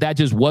plate, but that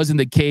just wasn't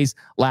the case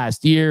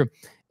last year.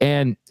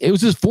 And it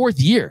was his fourth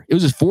year. It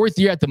was his fourth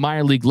year at the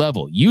minor league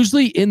level.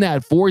 Usually in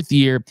that fourth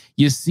year,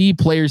 you see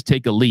players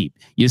take a leap.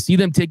 You see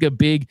them take a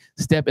big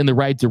step in the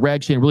right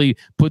direction, really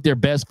put their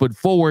best foot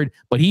forward.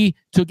 But he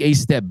took a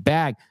step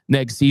back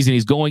next season.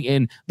 He's going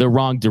in the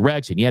wrong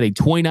direction. He had a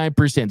 29%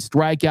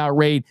 strikeout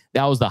rate.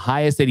 That was the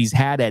highest that he's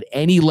had at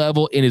any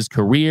level in his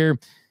career.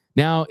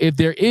 Now, if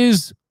there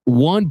is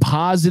one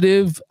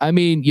positive, I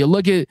mean, you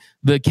look at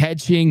the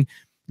catching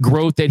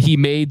growth that he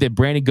made that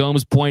Brandon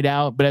Gomes pointed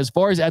out. But as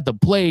far as at the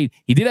plate,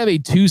 he did have a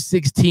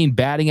 216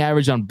 batting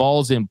average on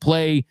balls in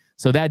play.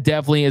 So that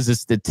definitely is a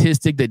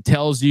statistic that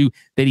tells you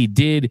that he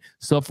did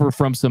suffer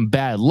from some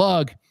bad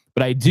luck.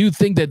 But I do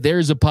think that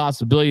there's a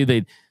possibility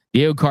that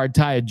Diego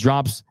Cartaya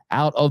drops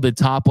out of the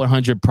top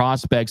 100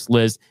 prospects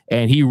list,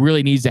 and he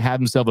really needs to have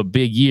himself a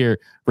big year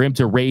for him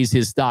to raise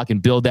his stock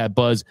and build that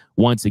buzz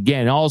once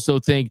again. I also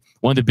think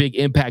one of the big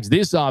impacts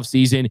this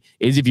offseason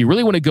is if you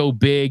really want to go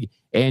big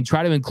and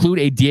try to include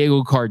a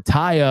Diego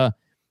Cartaya,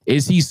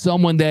 is he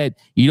someone that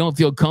you don't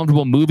feel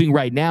comfortable moving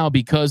right now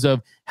because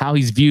of how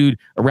he's viewed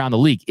around the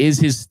league? Is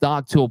his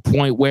stock to a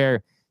point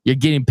where you're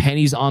getting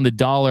pennies on the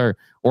dollar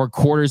or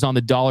quarters on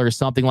the dollar or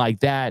something like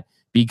that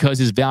because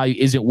his value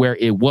isn't where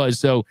it was?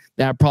 So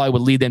that probably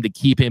would lead them to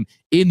keep him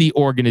in the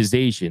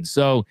organization.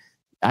 So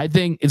I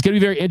think it's going to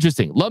be very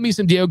interesting. Love me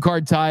some Diego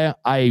Cartaya.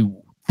 I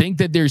think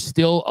that there's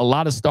still a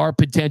lot of star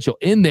potential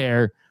in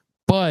there,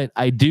 but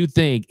I do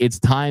think it's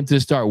time to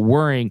start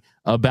worrying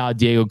about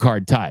Diego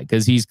Cartaya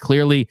because he's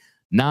clearly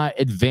not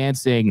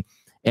advancing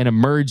and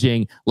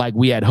emerging like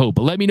we had hoped.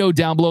 But let me know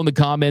down below in the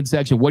comment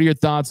section, what are your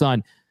thoughts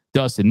on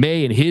Dustin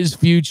May and his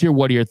future?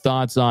 What are your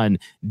thoughts on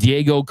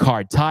Diego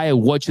Cartaya?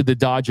 What should the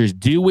Dodgers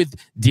do with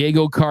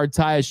Diego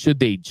Cartaya? Should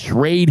they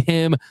trade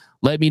him?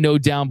 Let me know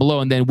down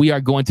below. And then we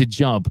are going to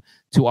jump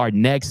to our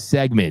next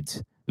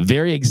segment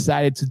Very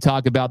excited to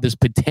talk about this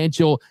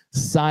potential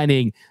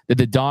signing that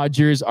the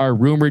Dodgers are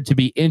rumored to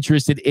be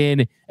interested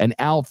in, an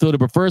outfielder.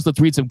 But first, let's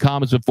read some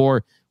comments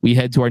before we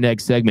head to our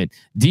next segment.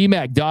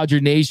 DMAC, Dodger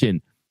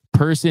Nation,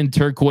 person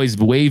turquoise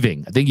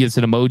waving. I think it's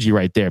an emoji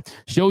right there.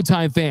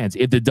 Showtime fans,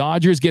 if the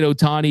Dodgers get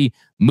Ohtani,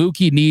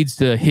 Mookie needs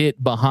to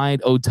hit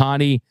behind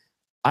Ohtani.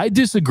 I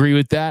disagree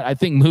with that. I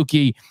think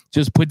Mookie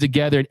just put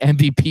together an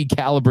MVP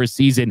caliber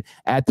season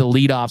at the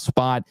leadoff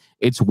spot.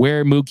 It's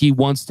where Mookie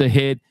wants to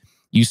hit.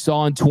 You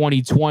saw in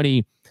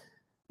 2020,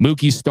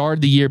 Mookie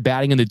started the year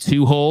batting in the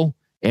 2-hole,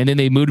 and then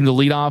they moved him to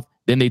leadoff.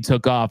 Then they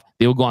took off.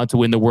 They will go on to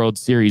win the World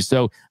Series.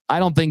 So I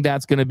don't think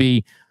that's going to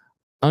be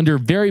under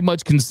very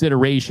much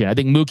consideration. I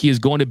think Mookie is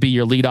going to be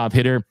your leadoff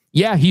hitter.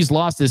 Yeah, he's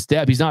lost his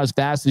step. He's not as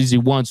fast as he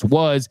once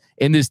was.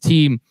 In this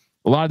team,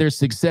 a lot of their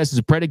success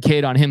is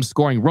predicated on him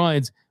scoring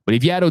runs. But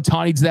if you add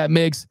Ohtani to that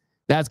mix,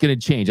 that's going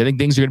to change. I think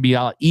things are going to be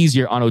a lot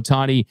easier on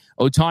Ohtani.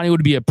 Ohtani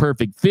would be a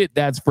perfect fit.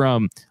 That's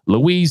from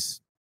Luis.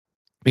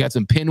 We got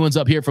some pin ones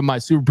up here from my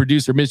super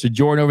producer, Mr.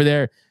 Jordan over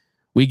there.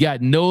 We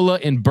got Nola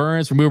and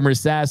Burns from Rumor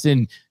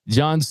Assassin.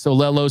 John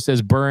Solello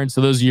says Burns.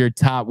 So those are your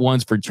top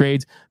ones for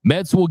trades.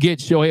 Mets will get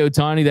Shohei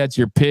Ohtani. That's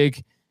your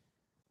pick.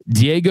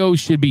 Diego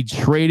should be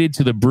traded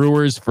to the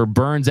Brewers for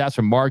Burns. That's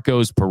from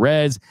Marcos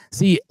Perez.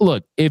 See,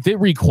 look, if it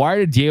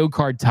required a Diego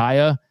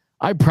Cartaya,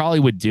 I probably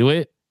would do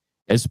it,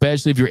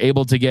 especially if you're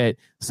able to get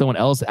someone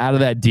else out of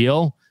that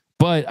deal.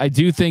 But I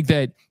do think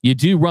that you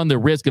do run the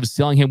risk of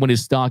selling him when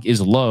his stock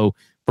is low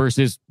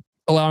versus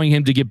allowing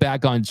him to get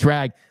back on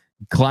track,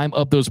 climb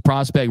up those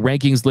prospect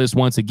rankings lists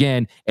once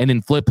again, and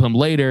then flip him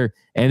later.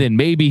 And then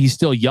maybe he's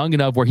still young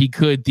enough where he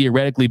could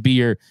theoretically be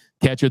your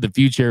catcher of the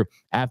future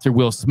after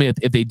Will Smith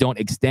if they don't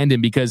extend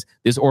him, because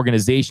this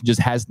organization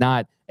just has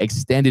not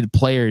extended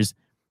players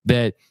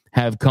that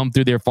have come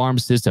through their farm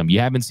system. You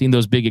haven't seen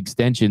those big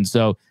extensions.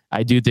 So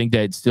I do think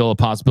that it's still a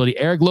possibility.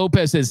 Eric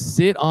Lopez says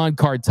sit on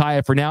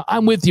Cartaya for now.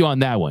 I'm with you on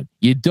that one.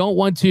 You don't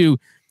want to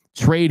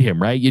trade him,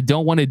 right? You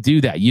don't want to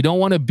do that. You don't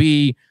want to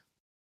be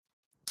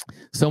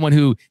someone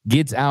who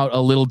gets out a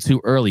little too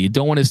early. You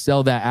don't want to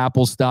sell that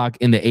Apple stock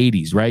in the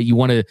 80s, right? You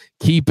want to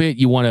keep it.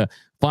 You want to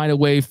find a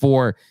way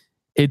for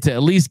it to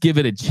at least give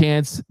it a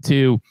chance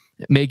to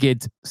make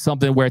it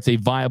something where it's a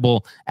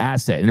viable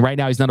asset. And right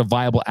now he's not a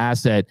viable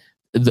asset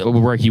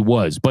where he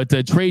was. But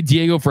to trade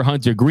Diego for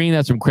Hunter Green,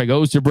 that's from Craig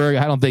Osterberg.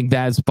 I don't think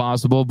that's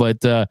possible,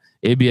 but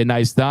it'd be a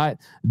nice thought.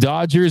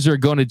 Dodgers are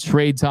going to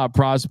trade top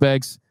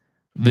prospects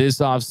this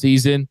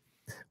offseason.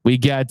 We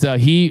got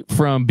Heat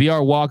from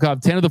BR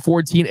Walkoff. 10 of the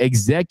 14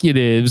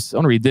 executives, I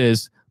want to read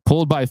this,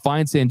 pulled by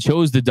Feinstein,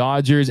 chose the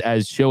Dodgers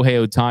as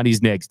Shohei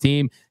Ohtani's next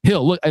team.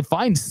 Hill, look, I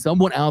find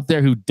someone out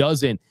there who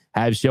doesn't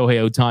have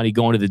Shohei Ohtani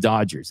going to the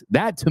Dodgers.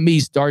 That, to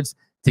me, starts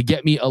to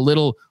get me a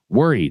little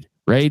worried,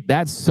 right?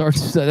 That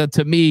starts,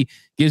 to me,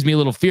 gives me a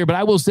little fear. But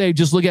I will say,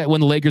 just look at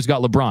when the Lakers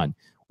got LeBron.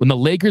 When the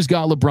Lakers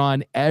got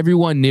LeBron,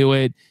 everyone knew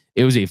it.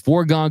 It was a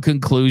foregone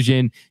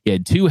conclusion. You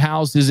had 2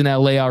 houses in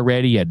LA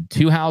already. You had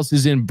 2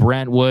 houses in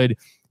Brentwood.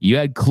 You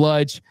had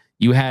Clutch.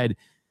 You had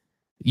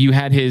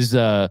his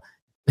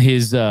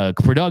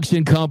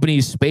production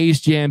company, Space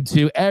Jam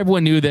 2.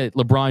 Everyone knew that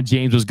LeBron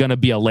James was going to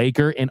be a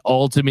Laker, and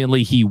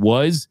ultimately he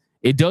was.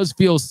 It does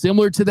feel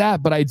similar to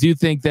that, but I do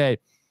think that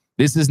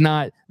this is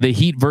not the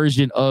Heat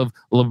version of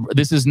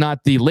this is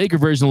not the Laker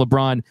version of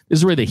LeBron. This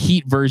is where the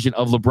Heat version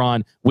of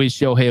LeBron with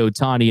Shohei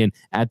Ohtani. And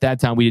at that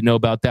time, we didn't know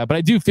about that. But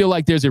I do feel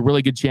like there's a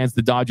really good chance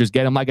the Dodgers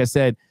get him. Like I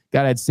said,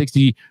 got at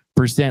 60%,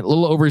 a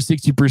little over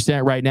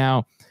 60% right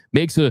now.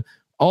 Makes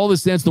all the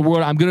sense in the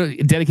world. I'm going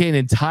to dedicate an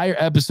entire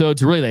episode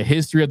to really the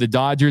history of the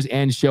Dodgers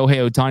and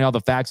Shohei Ohtani, all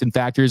the facts and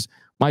factors.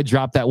 Might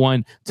drop that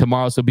one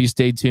tomorrow, so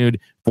stay tuned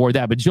for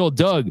that. But Joel,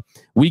 Doug,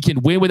 we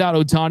can win without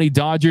Ohtani.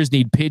 Dodgers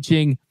need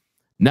pitching,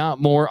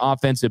 not more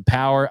offensive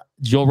power.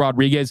 Joel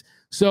Rodriguez.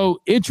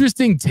 So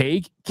interesting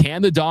take.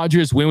 Can the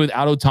Dodgers win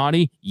without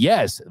Ohtani?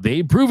 Yes,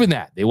 they've proven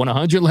that. They won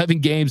 111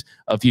 games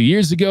a few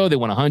years ago. They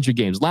won 100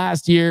 games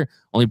last year.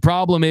 Only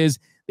problem is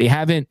they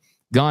haven't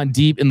gone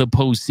deep in the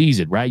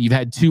postseason, right? You've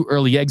had 2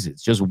 early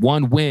exits, just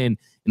 1 win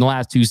in the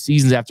last 2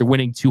 seasons after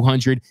winning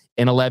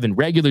 211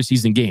 regular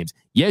season games.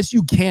 Yes,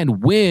 you can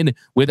win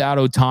without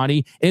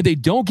Ohtani. And if they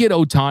don't get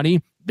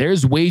Ohtani,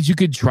 there's ways you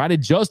could try to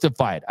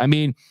justify it. I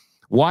mean,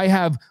 why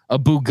have a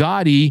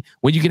Bugatti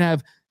when you can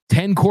have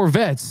 10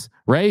 Corvettes,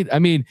 right? I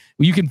mean,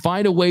 you can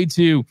find a way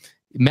to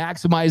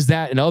maximize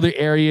that in other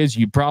areas.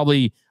 You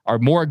probably are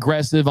more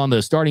aggressive on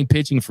the starting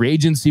pitching free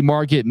agency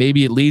market.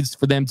 Maybe it leads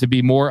for them to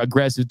be more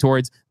aggressive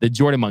towards the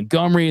Jordan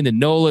Montgomery and the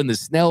Nola and the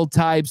Snell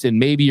types. And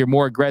maybe you're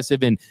more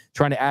aggressive in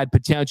trying to add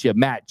potentially a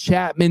Matt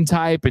Chapman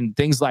type and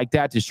things like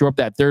that to shore up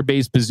that third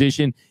base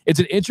position.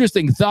 It's an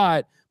interesting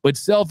thought, but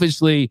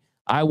selfishly,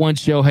 I want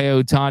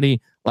Shohei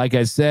Ohtani. Like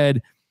I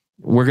said,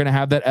 we're going to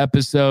have that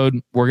episode.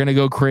 We're going to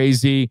go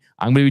crazy.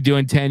 I'm going to be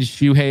doing 10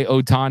 Shohei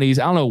Ohtanis.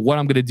 I don't know what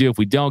I'm going to do if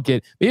we don't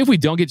get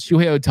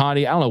Shohei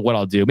Ohtani. I don't know what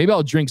I'll do. Maybe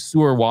I'll drink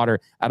sewer water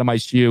out of my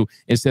shoe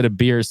instead of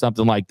beer or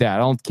something like that.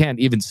 Can't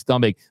even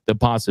stomach the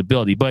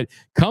possibility. But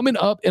coming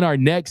up in our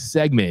next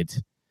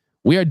segment,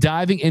 we are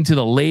diving into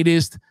the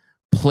latest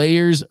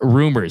players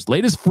rumors,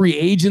 latest free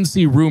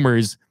agency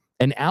rumors,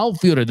 an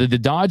outfielder that the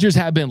Dodgers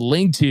have been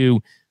linked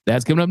to.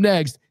 That's coming up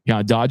next here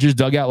on Dodgers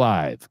Dugout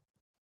Live.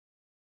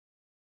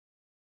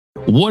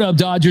 What up,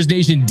 Dodgers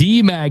Nation?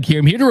 D-Mac here.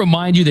 I'm here to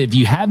remind you that if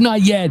you have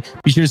not yet,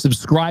 be sure to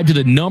subscribe to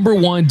the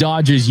 #1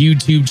 Dodgers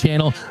YouTube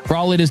channel for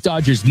all latest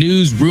Dodgers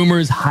news,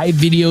 rumors, hype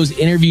videos,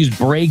 interviews,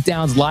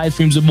 breakdowns, live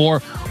streams, and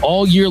more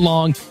all year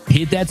long.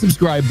 Hit that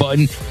subscribe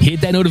button,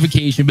 hit that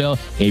notification bell,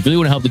 and if you really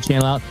want to help the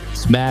channel out,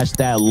 smash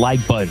that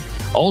like button.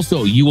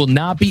 Also, you will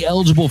not be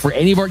eligible for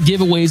any of our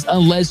giveaways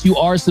unless you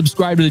are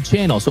subscribed to the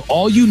channel. So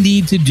all you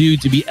need to do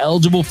to be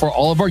eligible for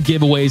all of our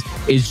giveaways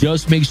is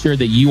just make sure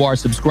that you are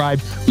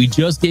subscribed. We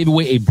just gave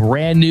away a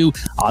brand new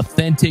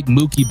authentic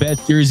Mookie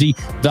Betts jersey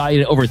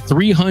valued at over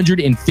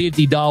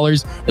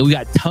 $350. And we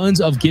got tons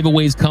of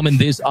giveaways coming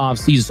this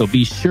offseason. So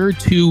be sure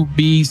to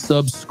be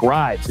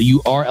subscribed so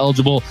you are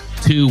eligible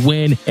to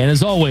win. And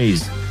as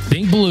always,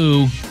 think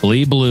blue,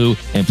 bleed blue,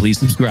 and please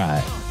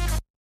subscribe.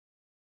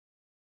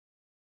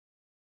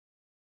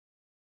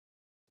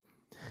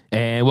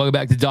 And welcome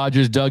back to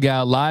Dodgers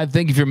Dugout Live.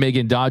 Thank you for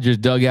making Dodgers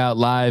Dugout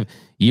Live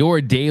your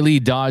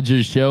daily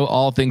Dodgers show.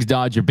 All things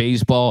Dodger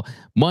baseball,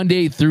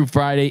 Monday through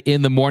Friday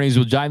in the mornings.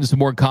 We'll dive into some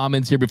more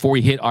comments here before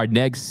we hit our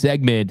next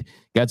segment.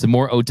 Got some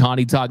more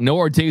Ohtani talk. Noah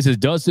Ortega says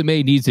Dustin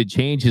May needs to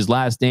change his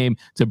last name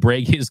to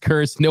break his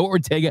curse. Noah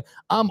Ortega,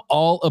 I'm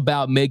all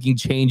about making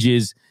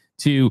changes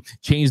to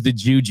change the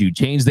juju,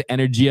 change the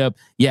energy up.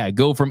 Yeah,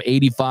 go from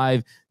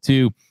 85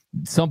 to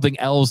something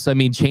else. I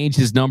mean, change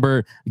his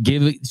number,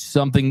 give it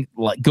something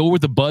like go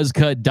with the buzz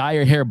cut, dye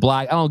your hair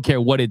black. I don't care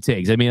what it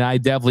takes. I mean, I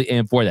definitely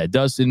am for that.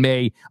 Dustin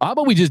May, how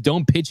about we just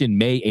don't pitch in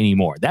May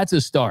anymore? That's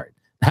a start.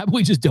 How about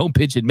we just don't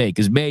pitch in May?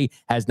 Because May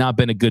has not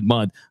been a good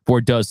month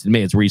for Dustin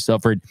May. It's where he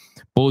suffered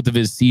both of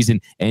his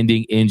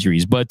season-ending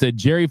injuries. But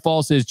Jerry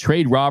Fall says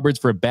trade Roberts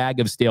for a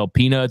bag of stale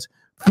peanuts.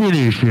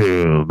 Finish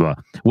him.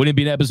 Wouldn't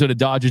be an episode of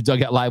Dodgers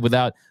Dugout Live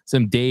without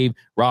some Dave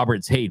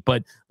Roberts hate.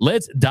 But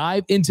let's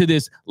dive into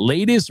this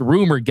latest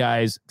rumor,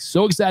 guys.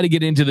 So excited to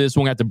get into this.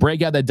 We'll have to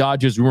break out that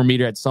Dodgers rumor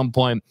meter at some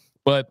point.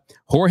 But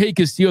Jorge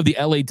Castillo of the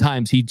LA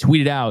Times, he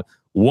tweeted out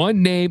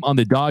one name on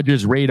the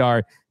Dodgers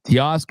radar,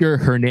 Teoscar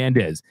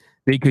Hernandez.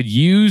 They could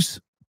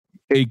use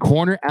a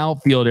corner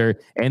outfielder,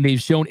 and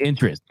they've shown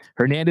interest.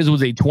 Hernandez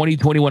was a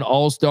 2021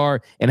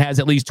 All-Star and has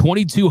at least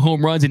 22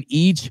 home runs in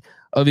each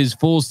of his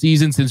full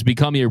season since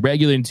becoming a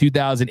regular in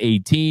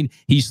 2018.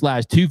 He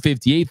slashed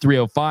 .258,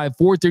 .305,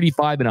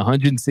 .435 in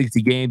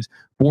 160 games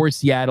for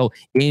Seattle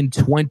in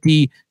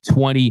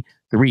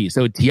 2023.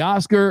 So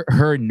Teoscar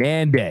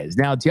Hernandez.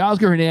 Now,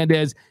 Teoscar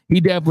Hernandez,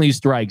 he definitely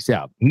strikes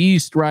out. He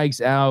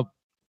strikes out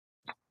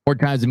more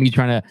times than me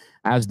trying to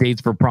ask dates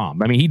for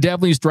prom. I mean, he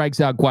definitely strikes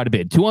out quite a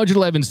bit.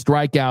 211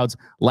 strikeouts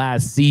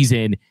last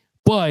season,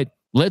 but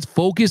let's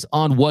focus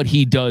on what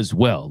he does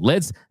well.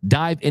 Let's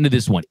dive into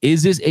this one.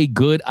 Is this a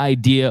good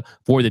idea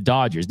for the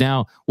Dodgers?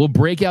 Now, we'll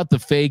break out the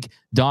fake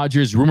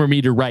Dodgers rumor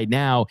meter right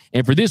now.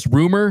 And for this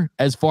rumor,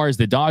 as far as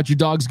the Dodger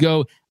dogs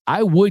go,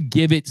 I would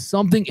give it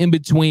something in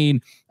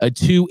between a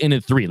 2 and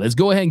a 3. Let's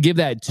go ahead and give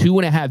that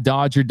 2.5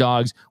 Dodger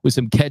dogs with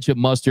some ketchup,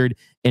 mustard,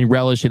 and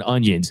relish and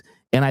onions.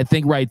 And I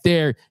think right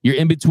there, you're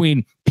in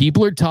between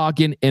people are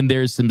talking and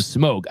there's some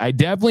smoke. I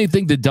definitely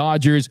think the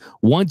Dodgers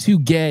want to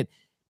get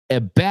a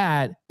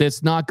bat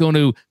that's not going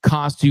to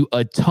cost you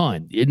a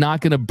ton. You're not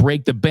going to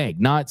break the bank,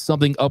 not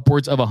something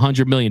upwards of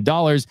 $100 million.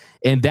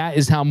 And that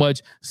is how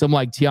much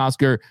someone like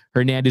Teoscar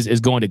Hernandez is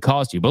going to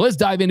cost you. But let's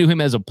dive into him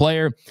as a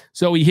player.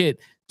 So he hit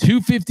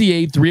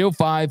 .258,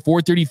 .305,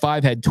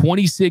 .435, had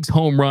 26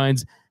 home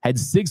runs, had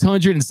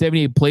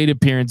 678 plate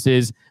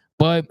appearances.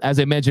 But as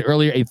I mentioned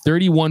earlier, a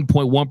 31.1%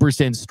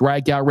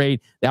 strikeout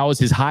rate. That was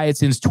his highest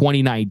since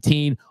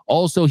 2019.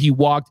 Also, he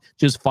walked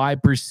just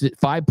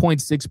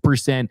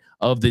 5.6%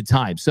 of the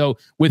time. So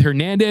with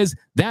Hernandez,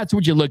 that's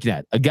what you're looking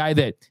at. A guy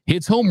that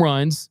hits home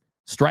runs,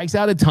 strikes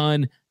out a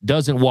ton,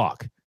 doesn't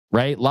walk,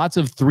 right? Lots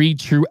of 3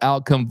 true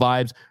outcome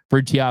vibes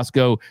for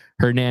Teoscar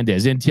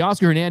Hernandez. And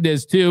Teoscar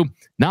Hernandez, too,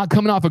 not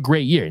coming off a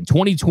great year. In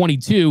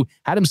 2022,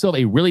 had himself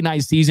a really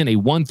nice season, a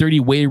 130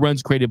 weighted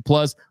runs created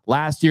plus.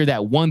 Last year,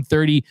 that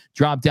 130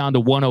 dropped down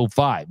to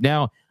 105.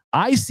 Now,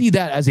 I see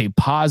that as a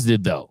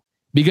positive, though,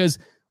 because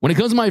when it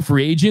comes to my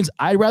free agents,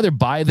 I'd rather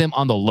buy them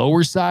on the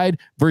lower side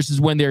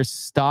versus when their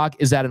stock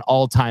is at an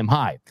all-time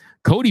high.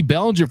 Cody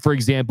Bellinger, for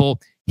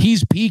example,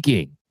 he's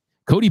peaking.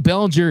 Cody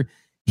Bellinger,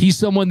 he's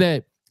someone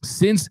that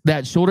since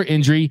that shoulder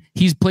injury,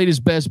 he's played his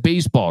best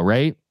baseball,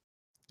 right?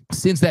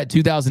 Since that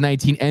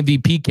 2019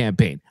 MVP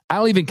campaign. I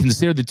don't even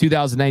consider the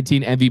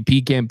 2019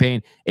 MVP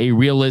campaign a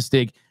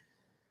realistic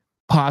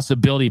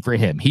possibility for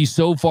him. He's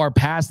so far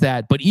past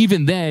that. But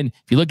even then,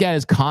 if you look at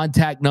his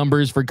contact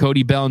numbers for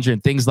Cody Bellinger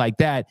and things like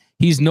that,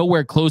 he's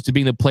nowhere close to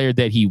being the player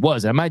that he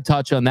was. I might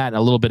touch on that in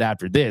a little bit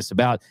after this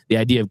about the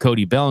idea of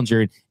Cody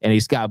Bellinger and a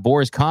Scott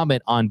Boras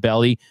comment on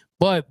Belly.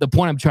 But the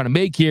point I'm trying to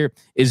make here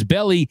is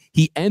Belly,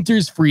 he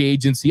enters free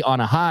agency on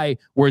a high,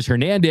 whereas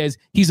Hernandez,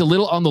 he's a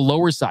little on the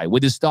lower side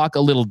with his stock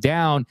a little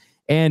down.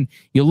 And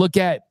you look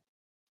at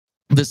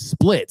the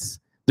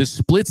splits the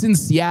splits in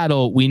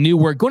Seattle, we knew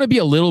were going to be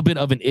a little bit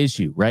of an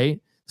issue, right?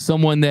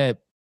 Someone that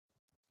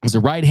was a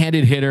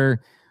right-handed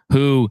hitter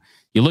who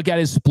you look at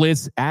his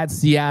splits at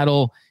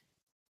Seattle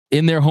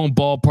in their home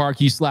ballpark,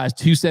 he slashed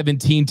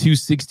 217,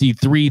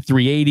 263,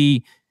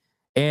 380.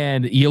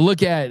 And you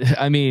look at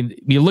on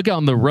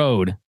the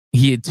road,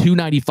 he had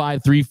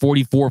 295,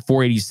 344,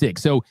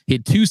 486. So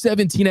hit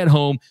 217 at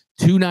home,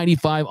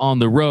 295 on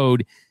the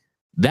road.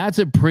 That's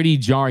a pretty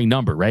jarring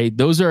number, right?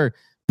 Those are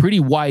pretty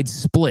wide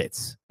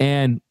splits.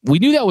 And we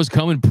knew that was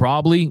coming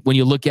probably when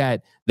you look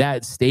at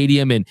that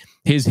stadium and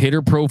his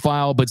hitter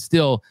profile, but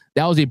still,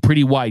 that was a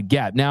pretty wide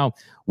gap. Now,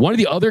 one of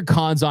the other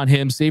cons on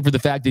him, save for the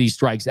fact that he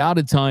strikes out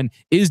a ton,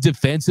 is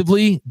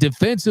defensively.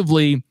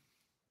 Defensively,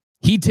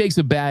 he takes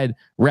a bad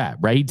rap,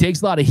 right? He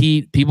takes a lot of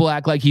heat. People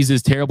act like he's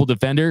this terrible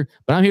defender,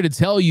 but I'm here to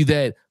tell you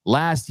that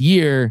last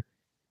year,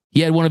 he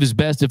had one of his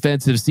best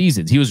defensive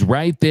seasons. He was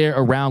right there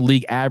around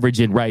league average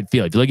in right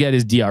field. If you look at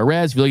his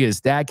DRS, if you look at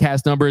his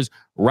StatCast numbers,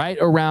 right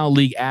around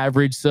league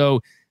average.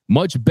 So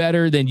much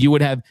better than you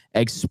would have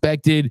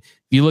expected. If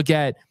you look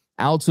at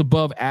outs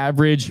above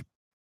average,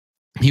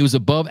 he was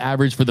above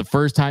average for the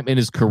first time in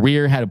his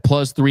career, had a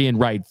 +3 in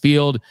right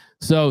field.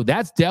 So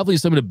that's definitely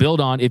something to build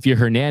on if you're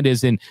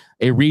Hernandez, and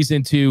a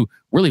reason to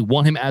really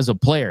want him as a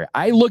player.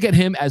 I look at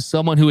him as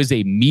someone who is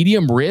a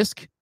medium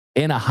risk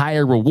and a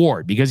higher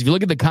reward, because if you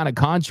look at the kind of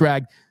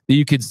contract that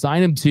you could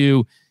sign him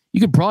to, you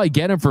could probably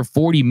get him for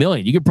 $40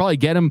 million. You could probably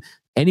get him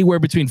anywhere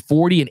between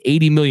 $40 and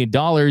 $80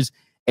 million.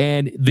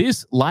 And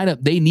this lineup,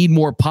 they need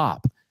more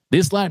pop.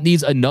 This lineup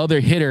needs another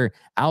hitter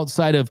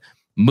outside of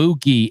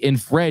Mookie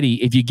and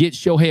Freddie. If you get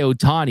Shohei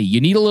Ohtani, you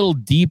need a little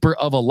deeper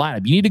of a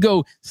lineup. You need to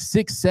go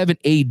 6, 7,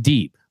 8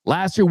 deep.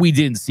 Last year, we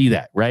didn't see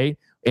that, right?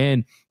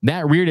 And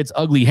that reared its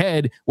ugly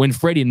head when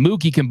Freddie and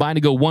Mookie combined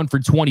to go 1 for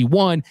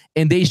 21,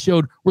 and they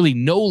showed really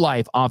no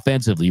life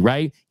offensively,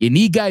 right? You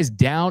need guys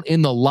down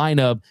in the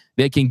lineup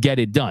that can get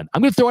it done.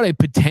 I'm going to throw out a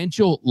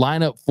potential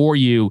lineup for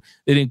you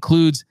that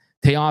includes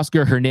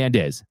Teoscar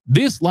Hernandez.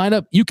 This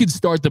lineup, you can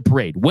start the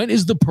parade. When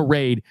is the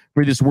parade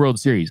for this World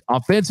Series?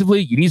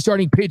 Offensively, you need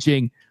starting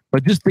pitching,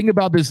 but just think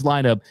about this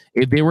lineup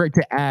if they were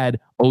to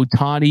add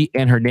Ohtani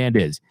and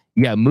Hernandez.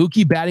 You got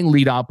Mookie batting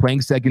leadoff,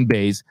 playing second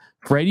base,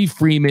 Freddie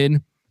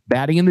Freeman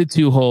batting in the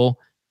 2-hole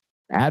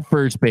at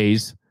first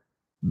base,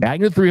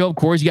 batting the 3-hole. Of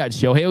course, you got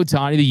Shohei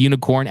Ohtani, the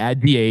unicorn, at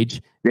DH.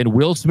 Then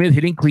Will Smith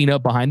hitting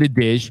cleanup behind the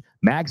dish.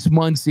 Max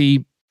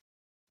Muncy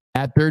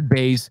at third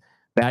base,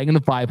 batting in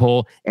the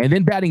 5-hole. And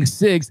then batting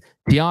sixth,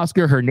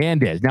 Teoscar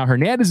Hernandez. Now,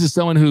 Hernandez is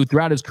someone who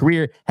throughout his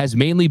career has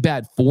mainly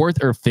bat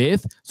fourth or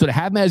fifth. So to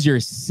have him as your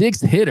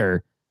sixth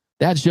hitter,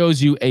 that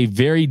shows you a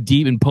very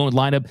deep and potent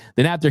lineup.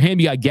 Then after him,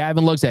 you got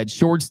Gavin Lux at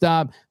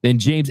shortstop, then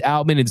James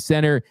Outman in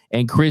center,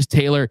 and Chris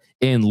Taylor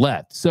in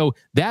left. So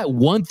that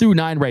 1 through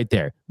 9 right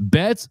there: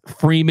 Betts,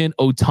 Freeman,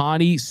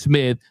 Ohtani,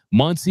 Smith,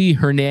 Muncy,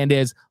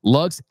 Hernandez,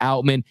 Lux,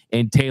 Outman,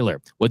 and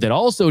Taylor. What that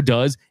also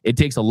does, it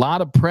takes a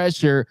lot of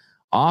pressure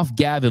off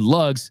Gavin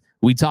Lux,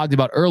 we talked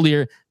about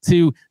earlier,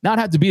 to not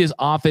have to be his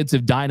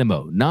offensive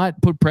dynamo, not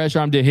put pressure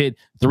on him to hit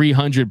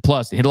 300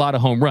 plus, hit a lot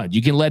of home runs.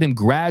 You can let him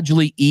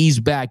gradually ease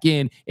back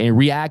in and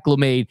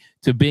reacclimate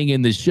to being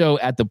in the show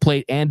at the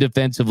plate and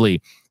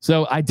defensively.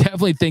 So I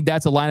definitely think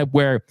that's a lineup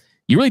where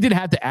you really didn't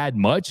have to add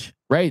much,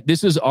 right?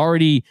 This was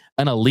already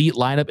an elite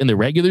lineup in the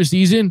regular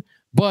season.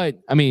 But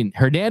I mean,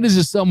 Hernandez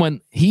is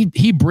someone,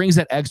 he brings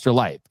that extra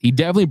life. He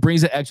definitely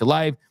brings that extra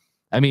life.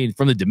 I mean,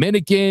 from the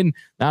Dominican,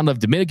 not enough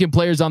Dominican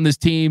players on this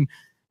team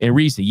in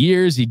recent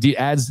years. He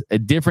adds a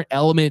different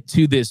element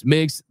to this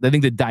mix. I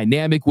think the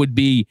dynamic would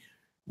be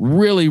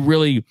really,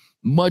 really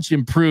much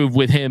improved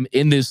with him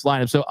in this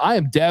lineup. So I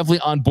am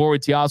definitely on board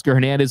with Teoscar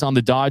Hernandez on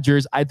the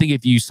Dodgers. I think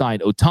if you sign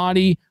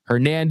Ohtani,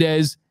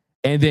 Hernandez,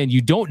 and then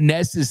you don't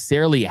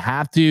necessarily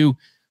have to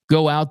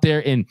go out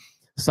there and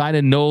sign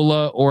a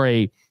Nola or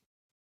a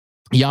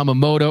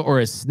Yamamoto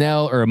or a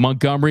Snell or a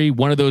Montgomery,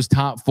 one of those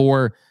top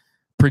four.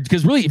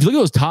 Because really, if you look at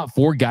those top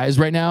four guys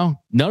right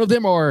now, none of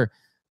them are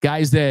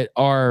guys that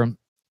are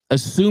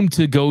assumed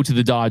to go to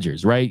the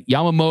Dodgers, right?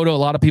 Yamamoto, a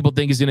lot of people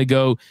think is going to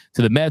go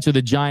to the Mets or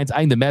the Giants. I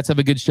think the Mets have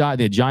a good shot.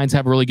 The Giants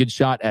have a really good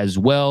shot as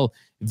well.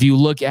 If you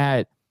look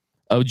at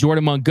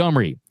Jordan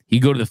Montgomery,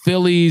 he'd go to the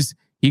Phillies.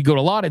 He'd go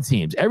to a lot of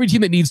teams. Every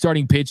team that needs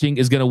starting pitching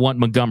is going to want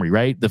Montgomery,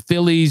 right? The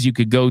Phillies, you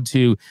could go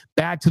to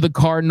back to the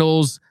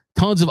Cardinals.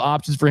 Tons of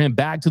options for him.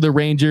 Back to the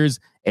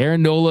Rangers.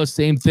 Aaron Nola,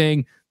 same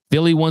thing.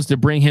 Philly wants to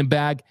bring him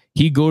back.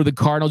 He'd go to the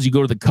Cardinals. You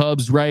go to the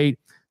Cubs, right?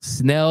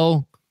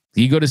 Snell,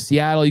 you go to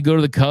Seattle, you go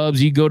to the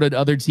Cubs, you go to the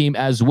other team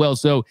as well.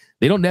 So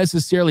they don't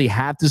necessarily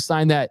have to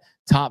sign that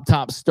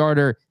top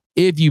starter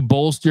if you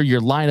bolster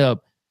your lineup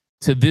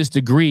to this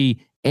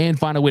degree and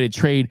find a way to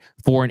trade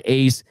for an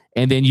ace.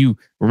 And then you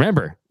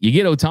remember, you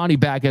get Ohtani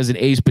back as an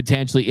ace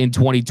potentially in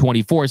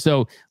 2024.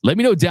 So let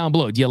me know down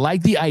below. Do you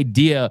like the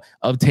idea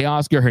of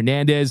Teoscar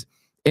Hernandez?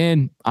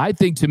 And I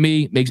think, to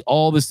me, makes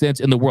all the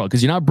sense in the world,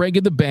 because you're not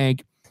breaking the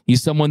bank.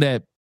 He's someone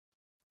that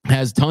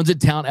has tons of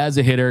talent as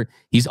a hitter.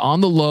 He's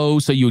on the low,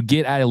 so you would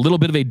get at a little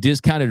bit of a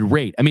discounted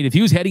rate. I mean, if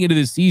he was heading into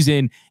the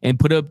season and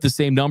put up the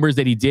same numbers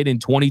that he did in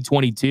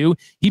 2022,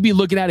 he'd be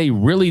looking at a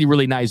really,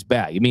 really nice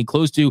bag. I mean,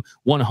 close to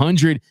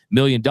 $100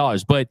 million,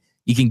 but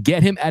you can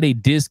get him at a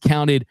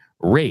discounted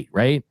rate,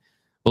 right?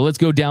 Well, let's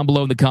go down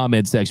below in the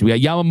comment section. We got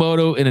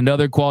Yamamoto and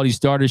another quality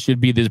starter should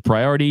be this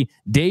priority.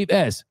 Dave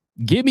S.,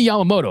 give me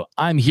Yamamoto.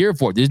 I'm here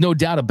for it. There's no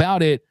doubt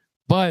about it.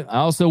 But I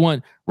also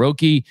want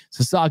Roki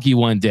Sasaki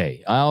one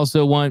day. I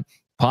also want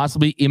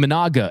possibly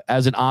Imanaga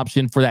as an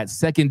option for that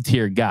second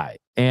tier guy.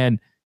 And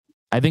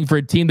I think for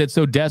a team that's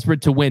so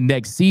desperate to win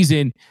next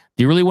season,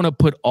 do you really want to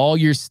put all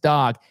your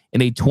stock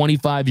in a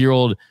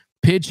 25-year-old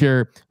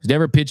pitcher who's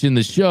never pitched in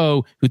the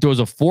show, who throws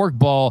a fork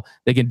ball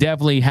that can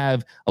definitely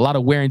have a lot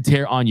of wear and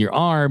tear on your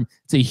arm?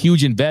 It's a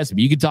huge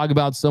investment. You could talk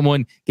about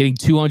someone getting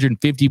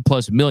 250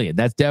 plus million.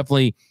 That's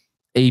definitely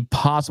a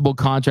possible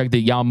contract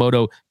that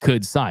Yamamoto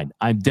could sign.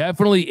 I'm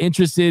definitely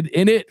interested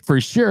in it for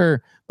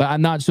sure, but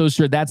I'm not so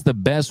sure that's the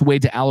best way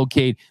to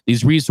allocate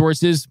these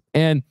resources.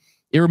 And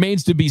it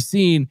remains to be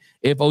seen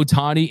if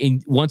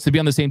Ohtani wants to be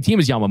on the same team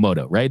as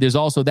Yamamoto, right? There's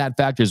also that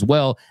factor as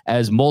well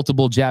as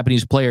multiple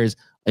Japanese players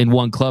in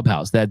one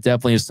clubhouse. That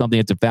definitely is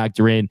something to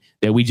factor in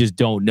that we just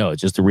don't know.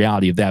 It's just the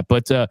reality of that.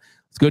 But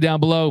let's go down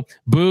below.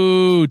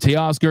 Boo,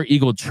 Teoscar,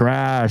 Eagle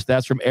trash.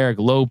 That's from Eric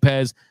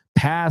Lopez.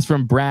 Pass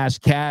from Brash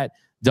Cat.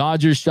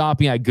 Dodgers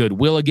shopping at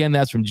Goodwill again.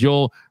 That's from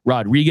Joel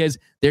Rodriguez.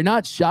 They're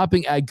not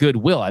shopping at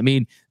Goodwill. I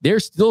mean, they're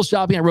still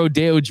shopping at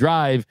Rodeo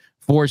Drive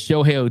for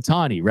Shohei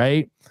Ohtani,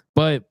 right?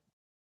 But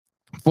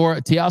for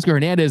Teoscar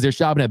Hernandez, they're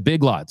shopping at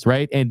Big Lots,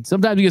 right? And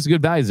sometimes you get some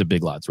good values at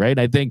Big Lots, right?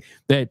 I think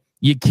that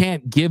you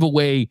can't give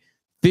away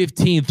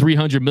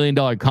 $300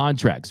 million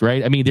contracts,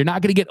 right? I mean, they're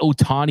not going to get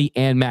Ohtani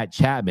and Matt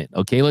Chapman,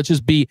 okay? Let's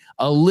just be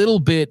a little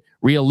bit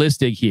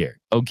realistic here,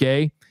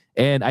 okay?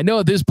 And I know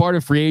at this part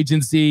of free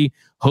agency,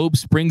 hope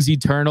springs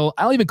eternal.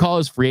 I don't even call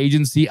this free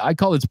agency. I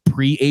call it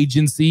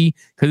pre-agency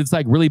because it's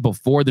like really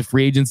before the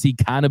free agency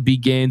kind of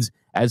begins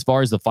as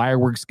far as the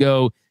fireworks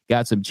go.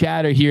 Got some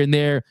chatter here and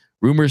there.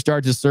 Rumors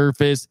start to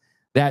surface.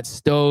 That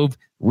stove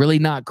really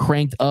not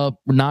cranked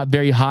up, not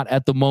very hot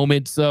at the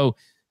moment. So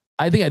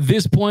I think at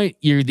this point,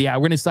 we're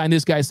going to sign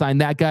this guy, sign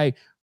that guy.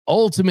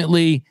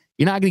 Ultimately,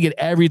 you're not going to get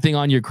everything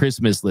on your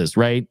Christmas list,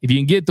 right? If you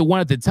can get the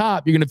one at the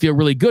top, you're going to feel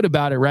really good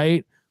about it,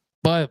 right?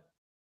 But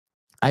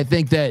I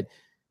think that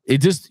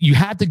you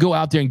have to go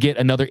out there and get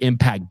another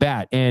impact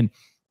bat. And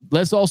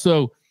let's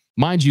also,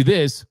 mind you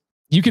this,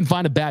 you can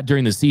find a bat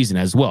during the season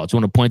as well. I just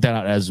want to point that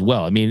out as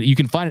well. I mean, you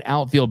can find an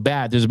outfield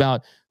bat. There's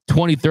about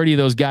 20, 30 of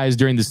those guys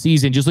during the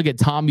season. Just look at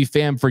Tommy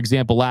Pham, for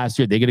example, last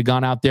year. They could have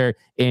gone out there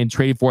and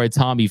traded for a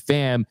Tommy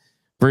Pham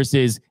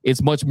versus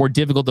it's much more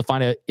difficult to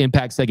find an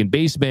impact second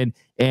baseman.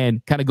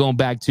 And kind of going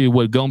back to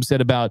what Gomes said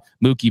about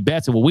Mookie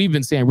Betts, and what we've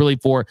been saying really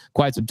for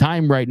quite some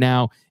time right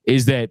now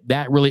is that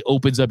really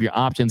opens up your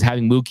options,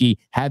 having Mookie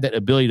have that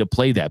ability to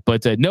play that.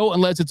 But no,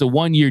 unless it's a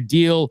one-year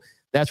deal.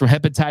 That's from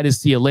Hepatitis.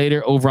 See you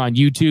later over on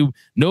YouTube.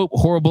 Nope.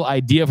 Horrible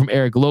idea from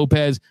Eric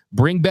Lopez.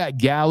 Bring back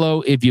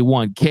Gallo if you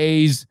want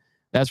K's.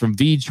 That's from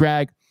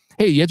V-Track.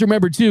 Hey, you have to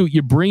remember, too,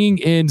 you're bringing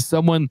in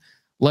someone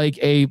like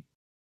a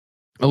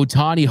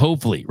Ohtani,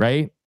 hopefully,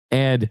 right?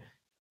 And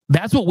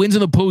that's what wins in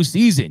the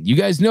postseason. You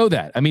guys know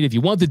that. I mean, if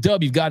you want the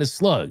dub, you've got to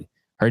slug.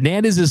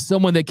 Hernandez is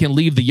someone that can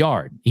leave the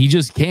yard. He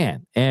just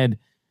can. And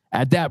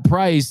at that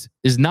price,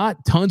 is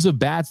not tons of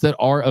bats that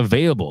are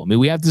available. I mean,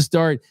 we have to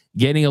start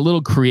getting a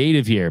little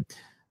creative here.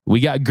 We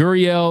got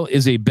Gurriel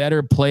is a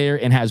better player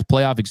and has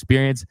playoff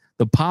experience.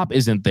 The pop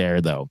isn't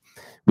there, though.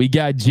 We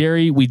got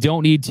Jerry. We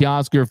don't need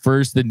Teoscar.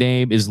 First, the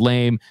name is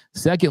lame.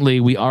 Secondly,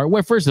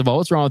 first of all,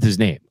 what's wrong with his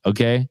name?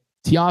 Okay.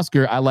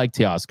 Teoscar, I like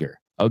Teoscar.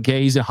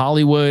 Okay. He's in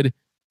Hollywood.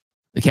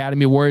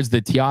 Academy Awards.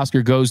 The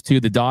Teoscar goes to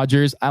the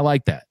Dodgers. I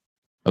like that.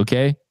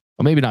 Okay.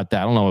 Well, maybe not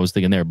that. I don't know what I was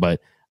thinking there, but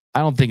I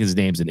don't think his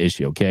name's an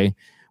issue. Okay.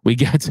 We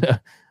got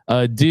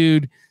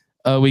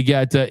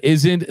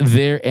isn't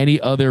there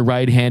any other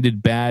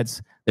right-handed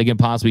bats they can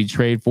possibly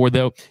trade for,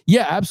 though?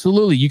 Yeah,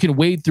 absolutely. You can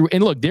wade through.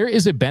 And look, there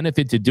is a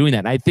benefit to doing that.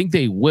 And I think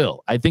they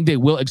will. I think they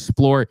will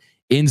explore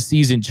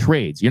in-season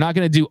trades. You're not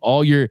going to do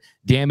all your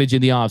damage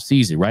in the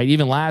offseason, right?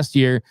 Even last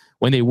year,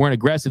 when they weren't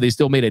aggressive, they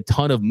still made a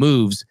ton of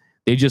moves.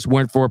 They just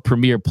weren't for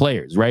premier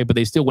players, right? But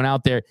they still went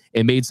out there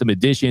and made some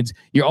additions.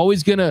 You're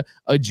always going to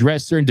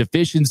address certain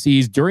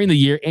deficiencies during the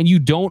year, and you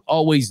don't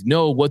always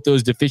know what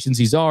those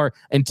deficiencies are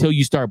until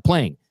you start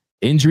playing.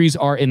 Injuries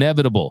are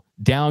inevitable.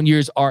 Down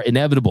years are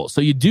inevitable.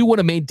 So you do want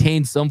to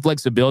maintain some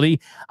flexibility.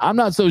 I'm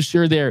not so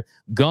sure they're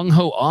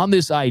gung-ho on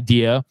this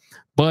idea,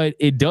 but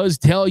it does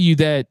tell you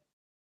that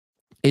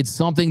it's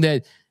something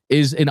that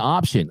is an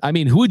option. I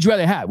mean, who would you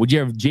rather have? Would you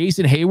have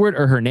Jason Hayward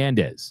or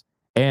Hernandez?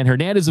 And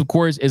Hernandez, of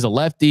course, is a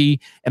lefty.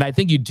 And I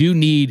think you do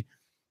need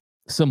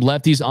some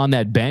lefties on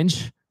that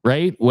bench,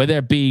 right? Whether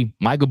it be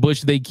Michael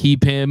Busch, they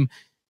keep him.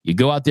 You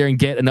go out there and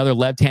get another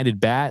left-handed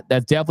bat.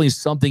 That's definitely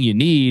something you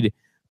need.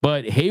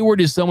 But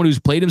Hayward is someone who's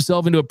played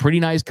himself into a pretty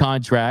nice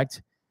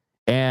contract.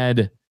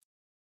 And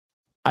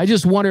I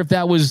just wonder if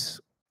that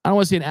was, I don't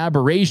want to say an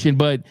aberration,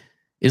 but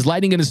is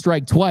lightning going to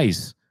strike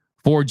twice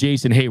for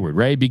Jason Hayward,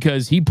 right?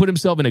 Because he put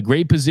himself in a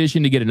great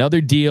position to get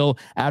another deal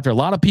after a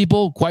lot of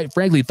people, quite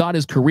frankly, thought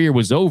his career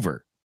was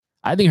over.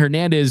 I think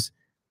Hernandez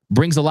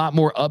brings a lot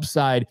more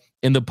upside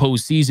in the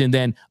postseason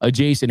than a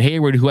Jason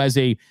Hayward, who has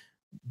a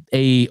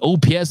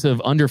OPS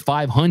of under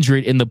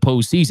 500 in the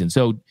postseason.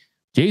 So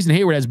Jason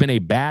Hayward has been a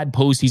bad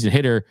postseason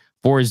hitter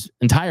for his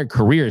entire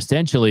career,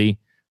 essentially.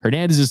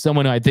 Hernandez is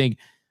someone who I think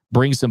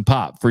brings some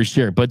pop for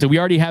sure. But do we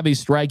already have a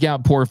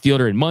strikeout poor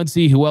fielder in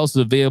Muncy? Who else is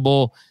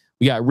available?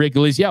 We got Rick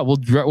Elise. Yeah,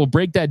 we'll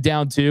break that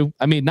down too.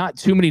 I mean, not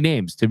too many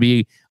names, to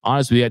be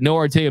honest with you. No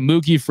Ortega,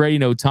 Mookie, Freddie,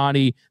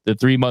 Ohtani, the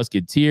Three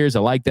Musketeers. I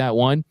like that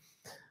one.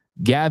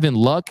 Gavin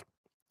Luck,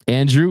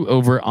 Andrew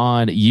over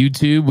on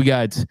YouTube. We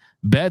got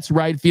Betts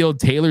right field,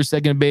 Taylor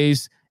second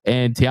base,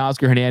 and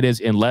Teoscar Hernandez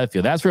in left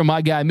field. That's from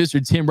my guy,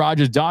 Mr. Tim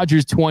Rogers,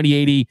 Dodgers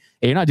 2080.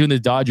 Hey, you're not doing the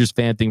Dodgers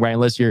fan thing, right?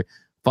 Unless you're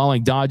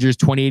following Dodgers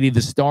 2080,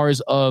 the stars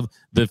of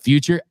the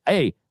future.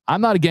 Hey, I'm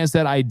not against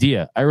that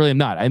idea. I really am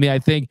not. I mean, I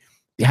think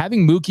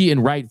having Mookie in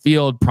right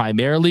field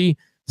primarily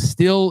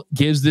still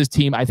gives this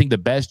team, I think, the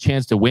best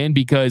chance to win,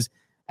 because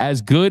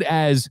as good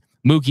as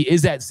Mookie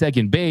is at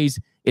second base,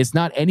 it's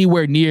not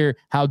anywhere near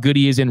how good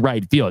he is in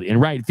right field. In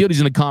right field, he's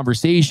in the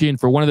conversation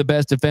for one of the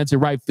best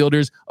defensive right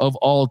fielders of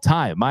all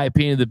time. My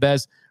opinion, the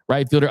best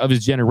right fielder of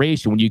his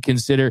generation. When you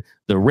consider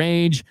the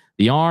range,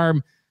 the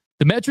arm,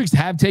 the metrics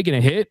have taken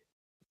a hit.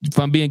 If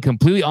I'm being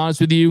completely honest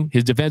with you,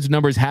 his defensive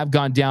numbers have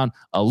gone down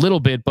a little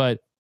bit, but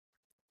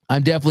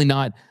I'm definitely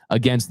not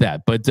against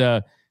that. But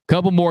a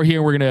couple more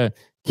here. We're going to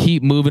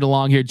keep moving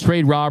along here.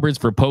 Trade Roberts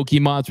for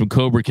Pokemon from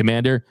Cobra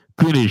Commander.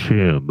 Finish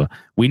him.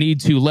 We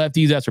need two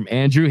lefties. That's from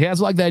Andrew. He has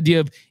like the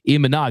idea of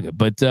Imanaga,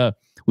 but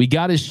we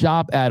got to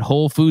shop at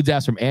Whole Foods.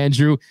 That's from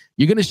Andrew.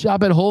 You're going to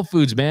shop at Whole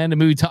Foods, man. I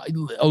mean,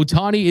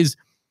 Ohtani is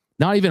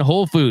not even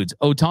Whole Foods.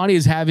 Ohtani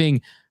is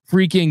having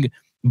freaking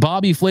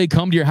Bobby Flay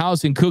come to your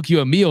house and cook you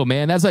a meal,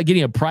 man. That's like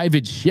getting a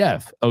private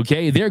chef,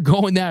 okay? They're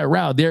going that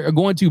route. They're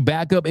going to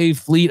back up a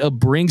fleet of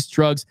Brinks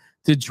trucks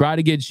to try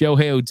to get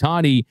Shohei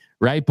Ohtani,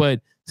 right?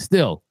 But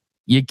still,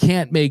 you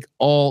can't make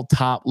all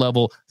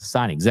top-level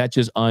signings. That's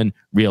just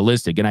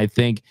unrealistic. And I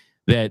think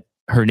that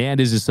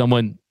Hernandez is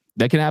someone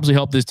that can absolutely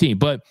help this team.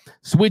 But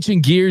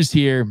switching gears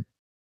here,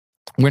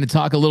 we're going to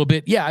talk a little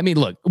bit. Yeah, I mean,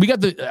 look,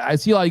 I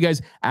see a lot of you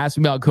guys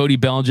asking about Cody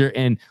Bellinger,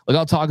 and look,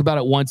 I'll talk about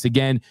it once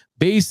again.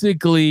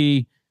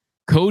 Basically,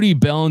 Cody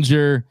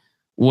Bellinger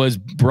was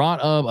brought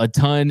up a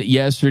ton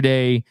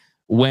yesterday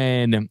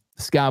when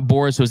Scott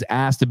Boras was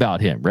asked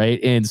about him, right?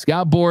 And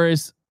Scott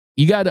Boras,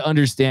 you got to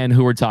understand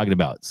who we're talking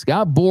about.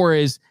 Scott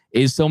Boras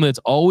is someone that's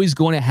always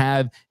going to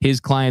have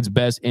his client's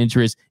best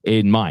interest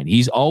in mind.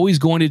 He's always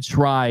going to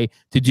try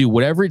to do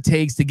whatever it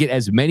takes to get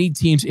as many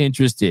teams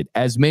interested,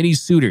 as many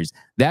suitors.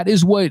 That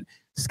is what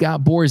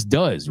Scott Boras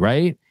does,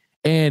 right?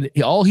 And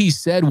all he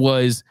said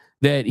was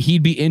that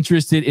he'd be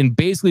interested in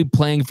basically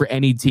playing for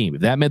any team.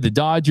 If that meant the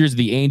Dodgers,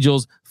 the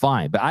Angels,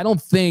 fine. But I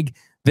don't think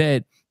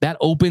that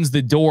opens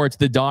the door to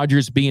the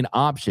Dodgers being an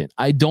option.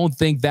 I don't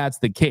think that's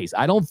the case.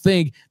 I don't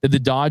think that the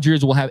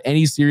Dodgers will have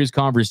any serious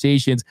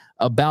conversations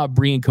about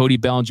bringing Cody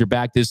Bellinger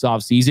back this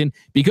offseason,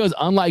 because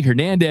unlike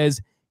Hernandez,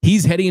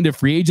 he's heading into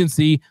free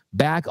agency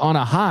back on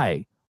a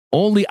high.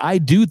 Only I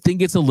do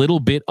think it's a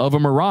little bit of a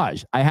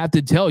mirage, I have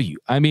to tell you.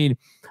 I mean,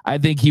 I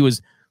think he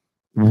was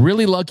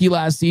really lucky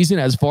last season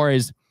as far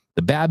as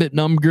the BABIP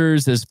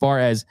numbers, as far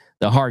as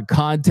the hard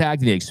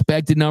contact and the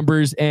expected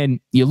numbers. And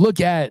you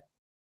look at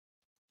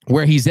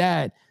where he's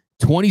at,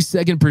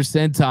 22nd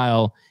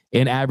percentile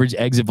in average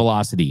exit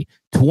velocity,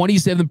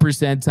 27th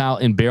percentile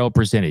in barrel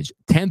percentage,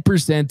 10th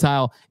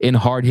percentile in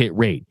hard hit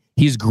rate.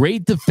 He's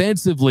great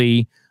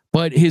defensively,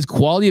 but his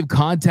quality of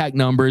contact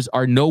numbers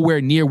are nowhere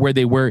near where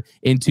they were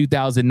in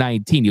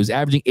 2019. He was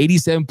averaging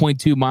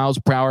 87.2 miles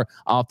per hour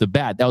off the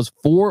bat. That was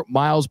 4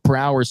 miles per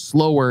hour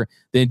slower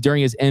than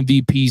during his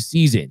MVP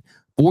season.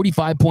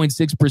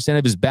 45.6%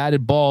 of his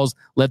batted balls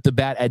left the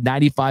bat at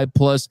 95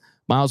 plus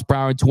miles per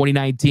hour in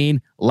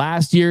 2019.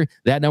 Last year,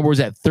 that number was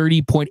at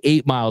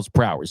 30.8 miles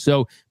per hour.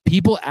 So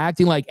people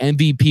acting like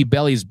MVP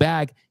Belly's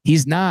back,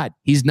 he's not.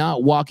 He's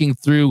not walking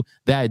through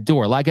that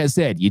door. Like I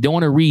said, you don't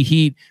want to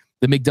reheat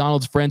the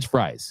McDonald's French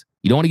fries.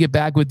 You don't want to get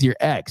back with your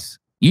ex.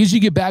 You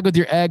usually get back with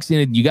your ex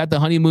and you got the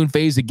honeymoon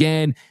phase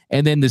again,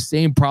 and then the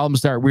same problems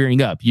start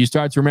rearing up. You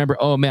start to remember,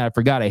 oh man, I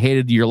forgot I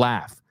hated your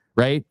laugh,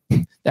 right?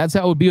 That's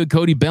how it would be with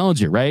Cody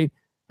Bellinger, right?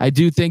 I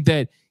do think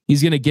that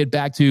he's going to get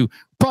back to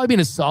probably being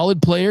a solid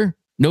player,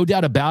 no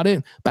doubt about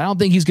it, but I don't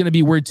think he's going to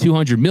be worth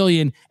 $200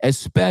 million,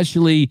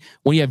 especially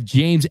when you have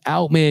James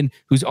Outman,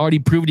 who's already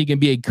proven he can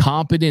be a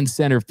competent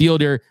center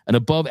fielder, an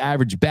above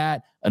average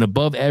bat, an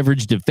above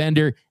average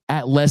defender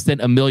at less than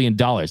 $1 million.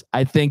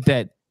 I think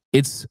that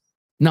it's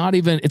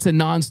a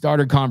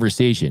non-starter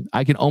conversation.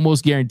 I can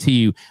almost guarantee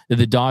you that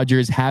the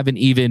Dodgers haven't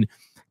even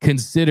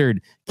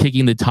considered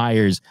kicking the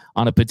tires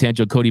on a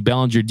potential Cody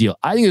Bellinger deal.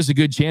 I think there's a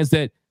good chance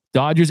that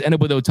Dodgers end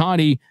up with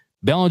Ohtani,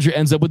 Bellinger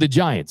ends up with the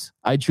Giants.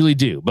 I truly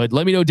do. But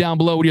let me know down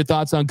below what your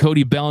thoughts on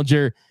Cody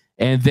Bellinger.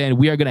 And then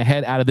we are going to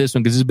head out of this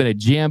one because this has been a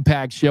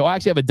jam-packed show. I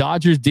actually have a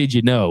Dodgers Did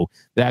You Know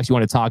that I actually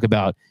want to talk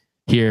about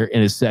here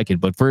in a second.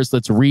 But first,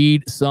 let's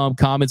read some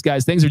comments,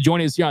 guys. Thanks for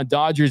joining us here on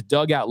Dodgers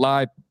Dugout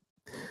Live.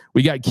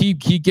 We got Keep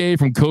Kike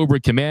from Cobra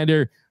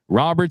Commander.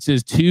 Roberts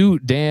is too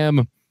damn.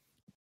 I'm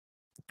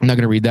not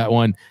going to read that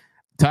one.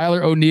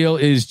 Tyler O'Neill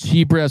is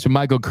cheaper. That's from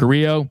Michael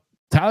Carrillo.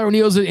 Tyler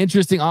O'Neill is an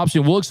interesting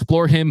option. We'll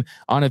explore him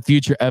on a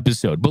future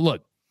episode. But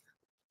look,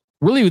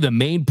 really the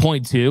main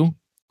point too,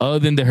 other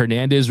than the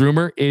Hernandez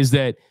rumor, is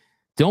that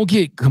don't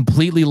get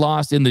completely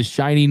lost in the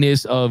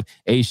shininess of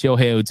a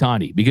Shohei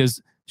Ohtani,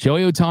 because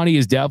Shohei Ohtani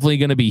is definitely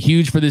going to be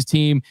huge for this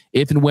team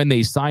if and when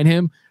they sign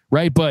him,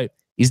 right? But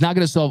he's not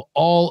going to solve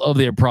all of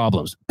their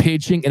problems.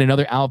 Pitching and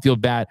another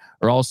outfield bat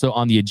are also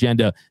on the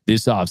agenda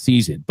this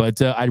offseason.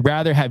 But I'd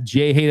rather have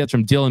Jay Hay. That's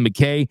from Dylan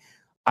McKay.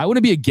 I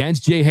wouldn't be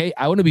against Jay Hay.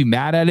 I wouldn't be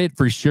mad at it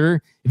for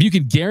sure. If you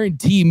could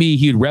guarantee me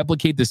he would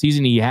replicate the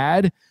season he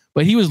had,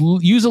 but he was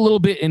used a little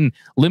bit in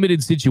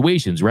limited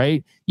situations,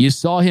 right? You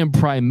saw him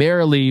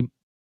primarily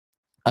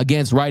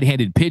against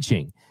right-handed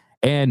pitching.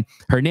 And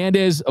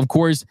Hernandez, of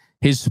course,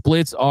 his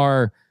splits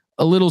are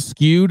a little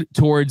skewed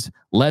towards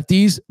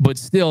lefties, but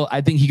still, I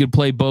think he could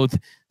play both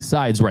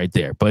sides right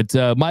there. But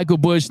Michael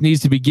Busch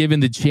needs to be given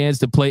the chance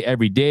to play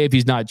every day if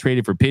he's not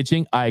traded for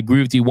pitching. I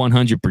agree with you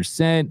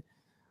 100%.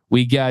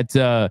 We got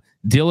Dylan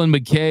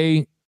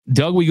McKay.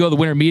 Doug, we go to the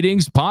winter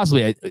meetings?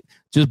 Possibly. I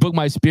just booked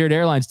my Spirit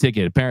Airlines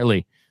ticket,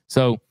 apparently.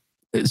 So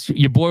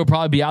your boy will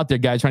probably be out there,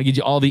 guys, trying to get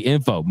you all the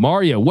info.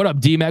 Mario, what up,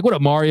 D-Mac? What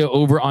up, Mario,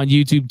 over on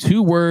YouTube?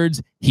 2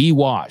 words, he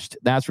washed.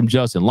 That's from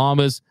Justin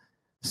Lamas.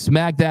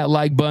 Smack that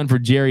like button for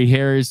Jerry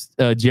Harris.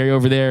 Jerry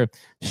over there.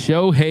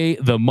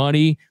 Shohei the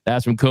money.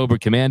 That's from Cobra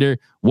Commander.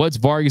 What's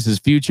Vargas's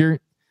future?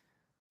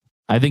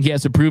 I think he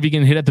has to prove he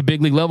can hit at the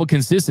big league level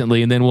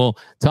consistently, and then we'll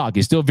talk.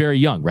 He's still very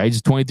young, right?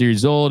 He's 23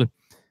 years old.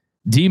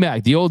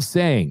 D-Mac, the old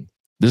saying.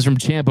 This is from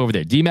Champ over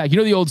there. D-Mac, you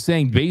know the old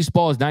saying,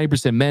 baseball is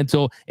 90%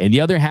 mental and the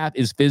other half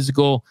is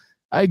physical.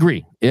 I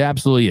agree. It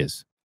absolutely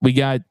is. We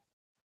got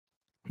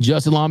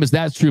Justin Lamas.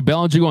 That's true.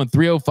 Bellinger going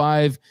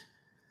 305.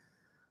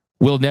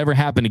 Will never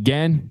happen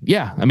again.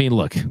 Yeah, I mean,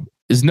 look,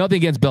 there's nothing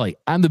against Belly.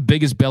 I'm the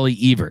biggest Belly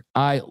ever.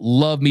 I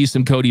love me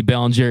some Cody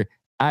Bellinger.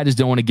 I just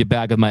don't want to get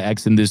back with my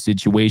ex in this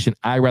situation.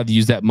 I'd rather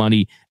use that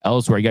money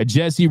elsewhere. I got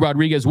Jesse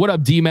Rodriguez. What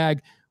up,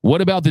 D-Mac?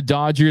 What about the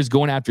Dodgers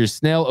going after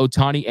Snell,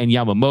 Ohtani, and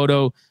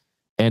Yamamoto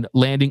and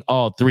landing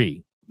all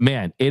 3?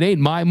 Man, it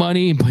ain't my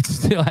money, but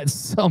still at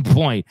some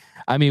point,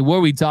 I mean, what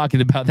are we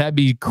talking about? That'd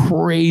be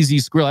crazy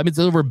squirrel. I mean, it's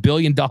over $1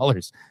 billion.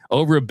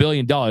 Over $1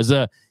 billion.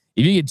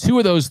 If you get 2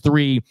 of those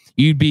 3,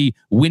 you'd be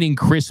winning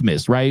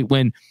Christmas, right?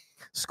 When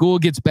school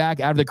gets back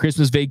out of the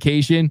Christmas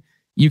vacation,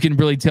 you can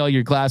really tell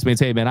your classmates,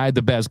 hey, man, I had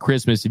the best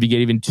Christmas. If you get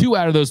even 2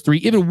 out of those 3,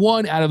 even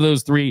 1 out of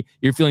those 3,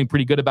 you're feeling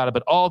pretty good about it.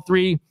 But all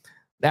 3,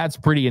 that's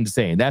pretty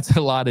insane. That's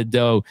a lot of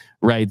dough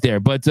right there.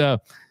 But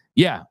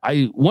yeah,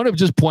 I want to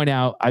just point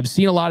out, I've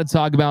seen a lot of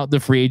talk about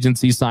the free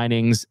agency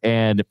signings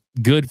and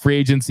good free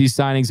agency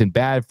signings and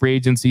bad free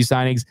agency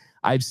signings.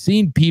 I've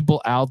seen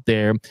people out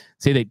there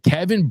say that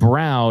Kevin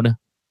Brown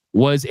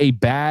was a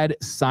bad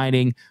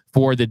signing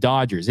for the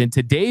Dodgers. And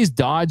today's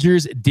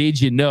Dodgers Did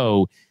You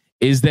Know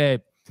is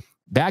that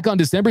back on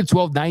December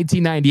 12,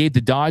 1998,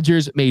 the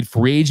Dodgers made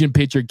free agent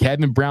pitcher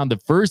Kevin Brown the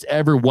first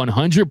ever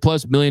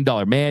 $100+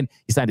 million man.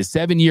 He signed a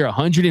 7-year,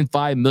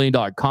 $105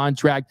 million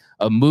contract,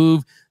 a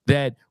move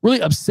that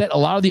really upset a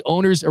lot of the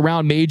owners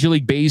around Major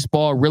League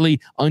Baseball,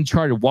 really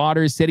uncharted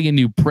waters, setting a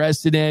new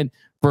precedent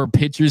for a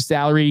pitcher's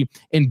salary.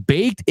 And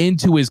baked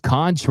into his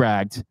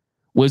contract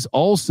was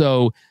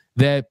also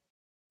that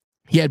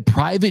he had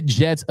private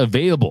jets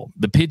available.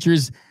 The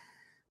pitcher's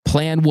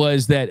plan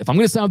was that if I'm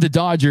going to sign with the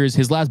Dodgers,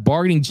 his last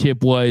bargaining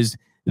chip was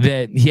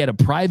that he had a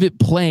private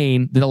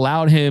plane that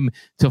allowed him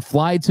to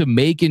fly to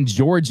Macon,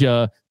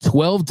 Georgia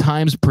 12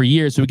 times per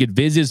year so he could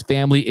visit his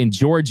family in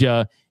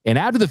Georgia. And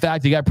after the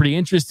fact, it got pretty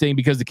interesting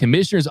because the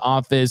commissioner's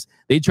office,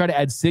 they tried to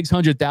add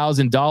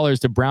 $600,000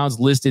 to Brown's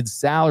listed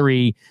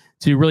salary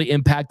to really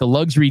impact the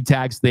luxury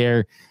tax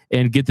there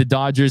and get the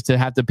Dodgers to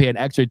have to pay an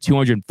extra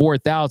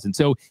 $204,000.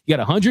 So he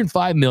got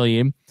 $105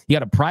 million. He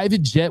got a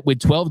private jet with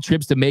 12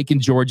 trips to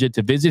Macon, Georgia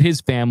to visit his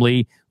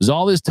family. There's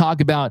all this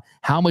talk about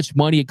how much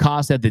money it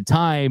cost at the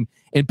time.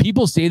 And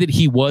people say that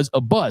he was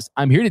a bust.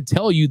 I'm here to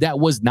tell you that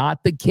was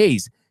not the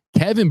case.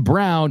 Kevin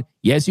Brown,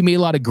 yes, he made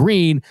a lot of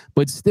green,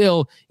 but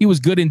still, he was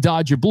good in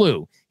Dodger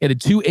blue. He had a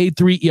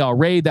 2.83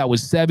 ERA, that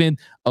was 7th,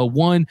 a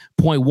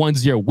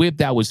 1.10 whip,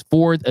 that was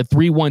 4th, a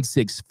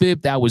 3.16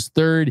 FIP, that was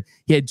 3rd.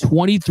 He had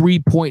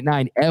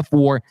 23.9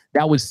 FWAR,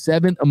 that was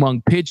 7th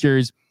among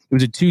pitchers. He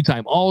was a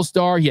 2-time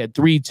All-Star. He had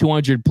 3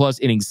 200+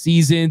 inning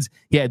seasons.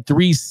 He had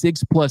 3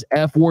 6+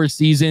 FWAR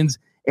seasons,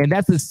 and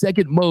that's the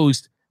second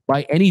most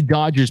by any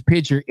Dodgers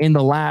pitcher in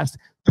the last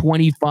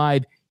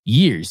 25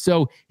 years.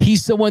 So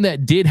he's someone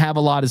that did have a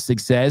lot of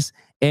success.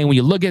 And when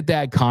you look at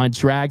that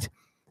contract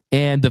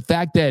and the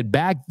fact that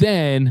back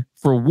then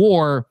for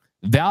WAR,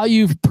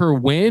 value per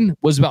win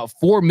was about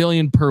 $4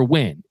 million per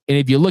win. And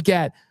if you look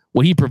at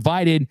what he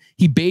provided,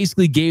 he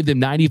basically gave them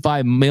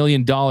 $95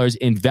 million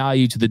in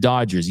value to the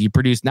Dodgers. He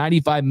produced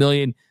 $95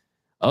 million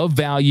of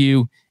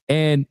value,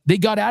 and they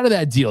got out of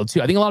that deal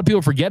too. I think a lot of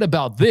people forget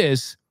about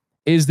this,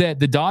 is that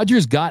the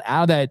Dodgers got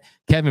out of that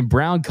Kevin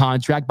Brown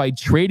contract by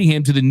trading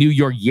him to the New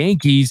York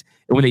Yankees.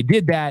 And when they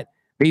did that,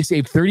 they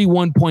saved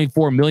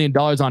 $31.4 million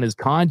on his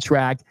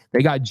contract.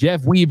 They got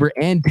Jeff Weaver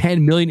and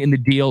 $10 million in the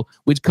deal,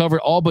 which covered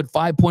all but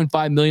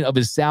 $5.5 million of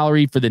his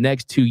salary for the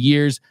next 2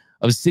 years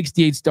of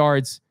 68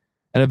 starts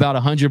and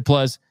about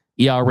 100+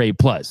 ERA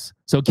plus.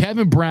 So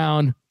Kevin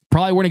Brown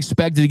probably weren't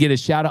expected to get a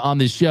shout out on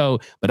this show,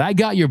 but I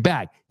got your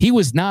back. He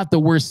was not the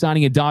worst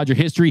signing in Dodger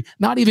history,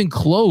 not even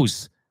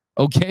close.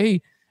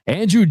 Okay.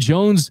 Andrew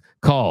Jones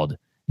called.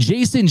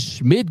 Jason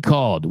Schmidt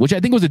called, which I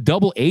think was a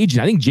double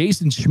agent. I think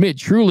Jason Schmidt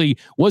truly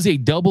was a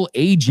double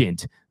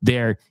agent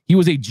there. He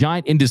was a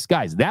giant in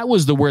disguise. That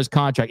was the worst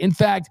contract. In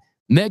fact,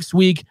 next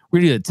week, we're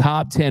going to do the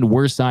top 10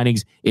 worst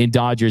signings in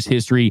Dodgers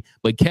history.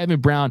 But Kevin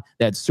Brown,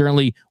 that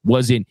certainly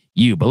wasn't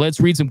you. But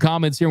let's read some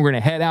comments here. We're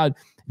going to head out.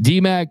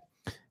 D-Mac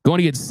going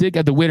to get sick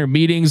at the winter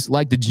meetings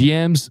like the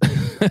GMs.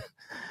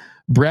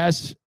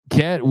 Brass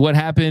Ket, what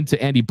happened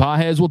to Andy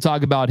Pages? We'll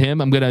talk about him.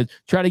 I'm going to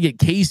try to get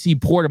Casey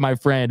Porter, my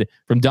friend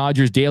from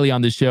Dodgers Daily,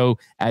 on the show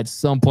at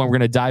some point. We're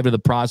going to dive into the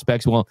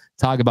prospects. We'll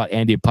talk about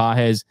Andy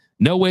Pages.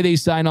 No way they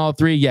sign all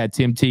three. Yeah,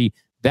 Tim T,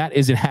 that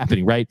isn't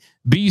happening, right?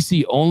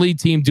 BC, only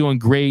team doing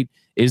great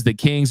is the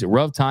Kings.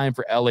 Rough time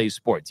for LA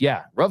sports.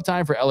 Yeah, rough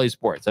time for LA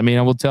sports. I mean,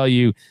 I will tell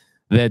you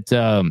that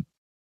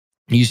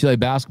UCLA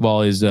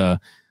basketball is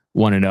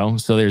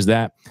 1-0. So there's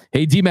that.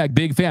 Hey, D-Mac,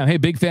 big fan. Hey,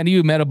 big fan of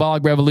you,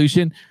 Metabolic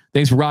Revolution.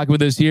 Thanks for rocking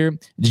with us here.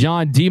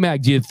 John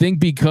D-Mac, do you think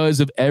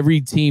because of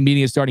every team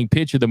needing a starting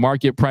pitcher, the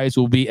market price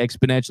will be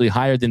exponentially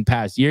higher than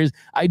past years?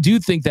 I do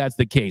think that's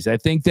the case. I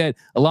think that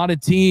a lot of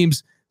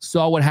teams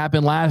saw what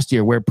happened last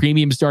year, where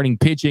premium starting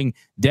pitching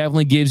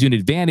definitely gives you an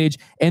advantage,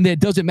 and that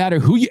doesn't matter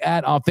who you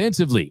add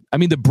offensively. I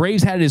mean, the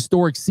Braves had a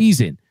historic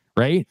season,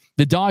 right?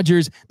 The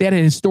Dodgers, they had a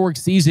historic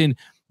season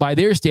by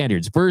their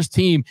standards. First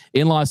team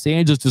in Los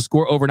Angeles to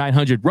score over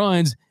 900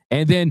 runs,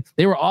 and then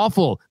they were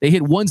awful. They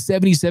hit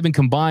 177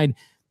 combined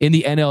in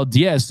the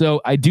NLDS.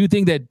 So I do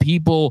think that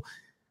people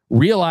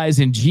realize,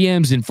 and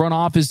GMs and front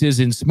offices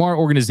and smart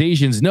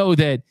organizations know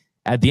that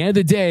at the end of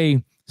the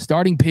day,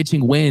 starting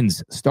pitching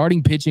wins.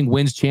 Starting pitching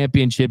wins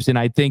championships. And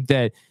I think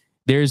that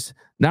there's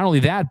not only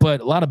that,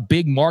 but a lot of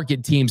big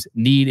market teams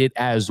need it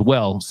as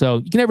well. So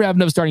you can never have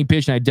enough starting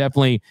pitching. I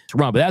definitely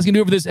run. But that's going to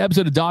do it for this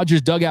episode of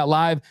Dodgers Dugout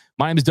Live.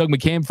 My name is Doug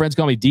McCain. Friends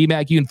call me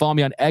D-Mac. You can follow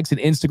me on X and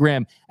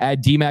Instagram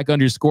at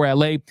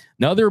DMac_LA.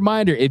 Another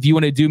reminder, if you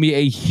want to do me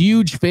a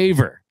huge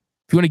favor,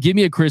 if you want to give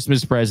me a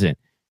Christmas present,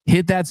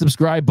 hit that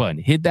subscribe button,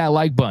 hit that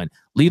like button,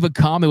 leave a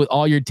comment with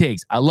all your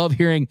takes. I love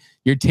hearing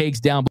your takes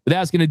down. But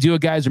that's going to do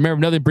it, guys.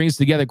 Remember, nothing brings us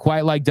together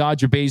quite like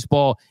Dodger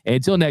baseball. And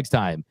until next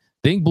time,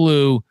 think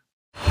blue.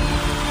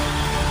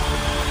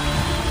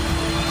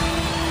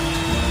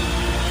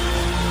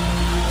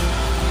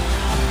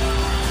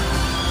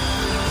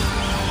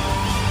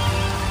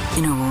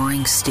 In a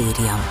roaring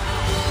stadium,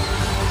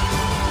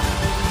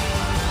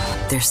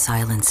 their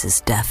silence is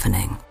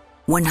deafening.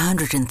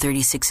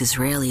 136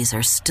 Israelis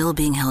are still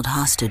being held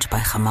hostage by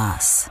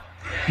Hamas.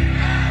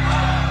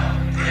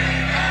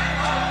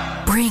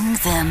 Bring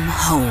them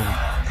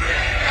home.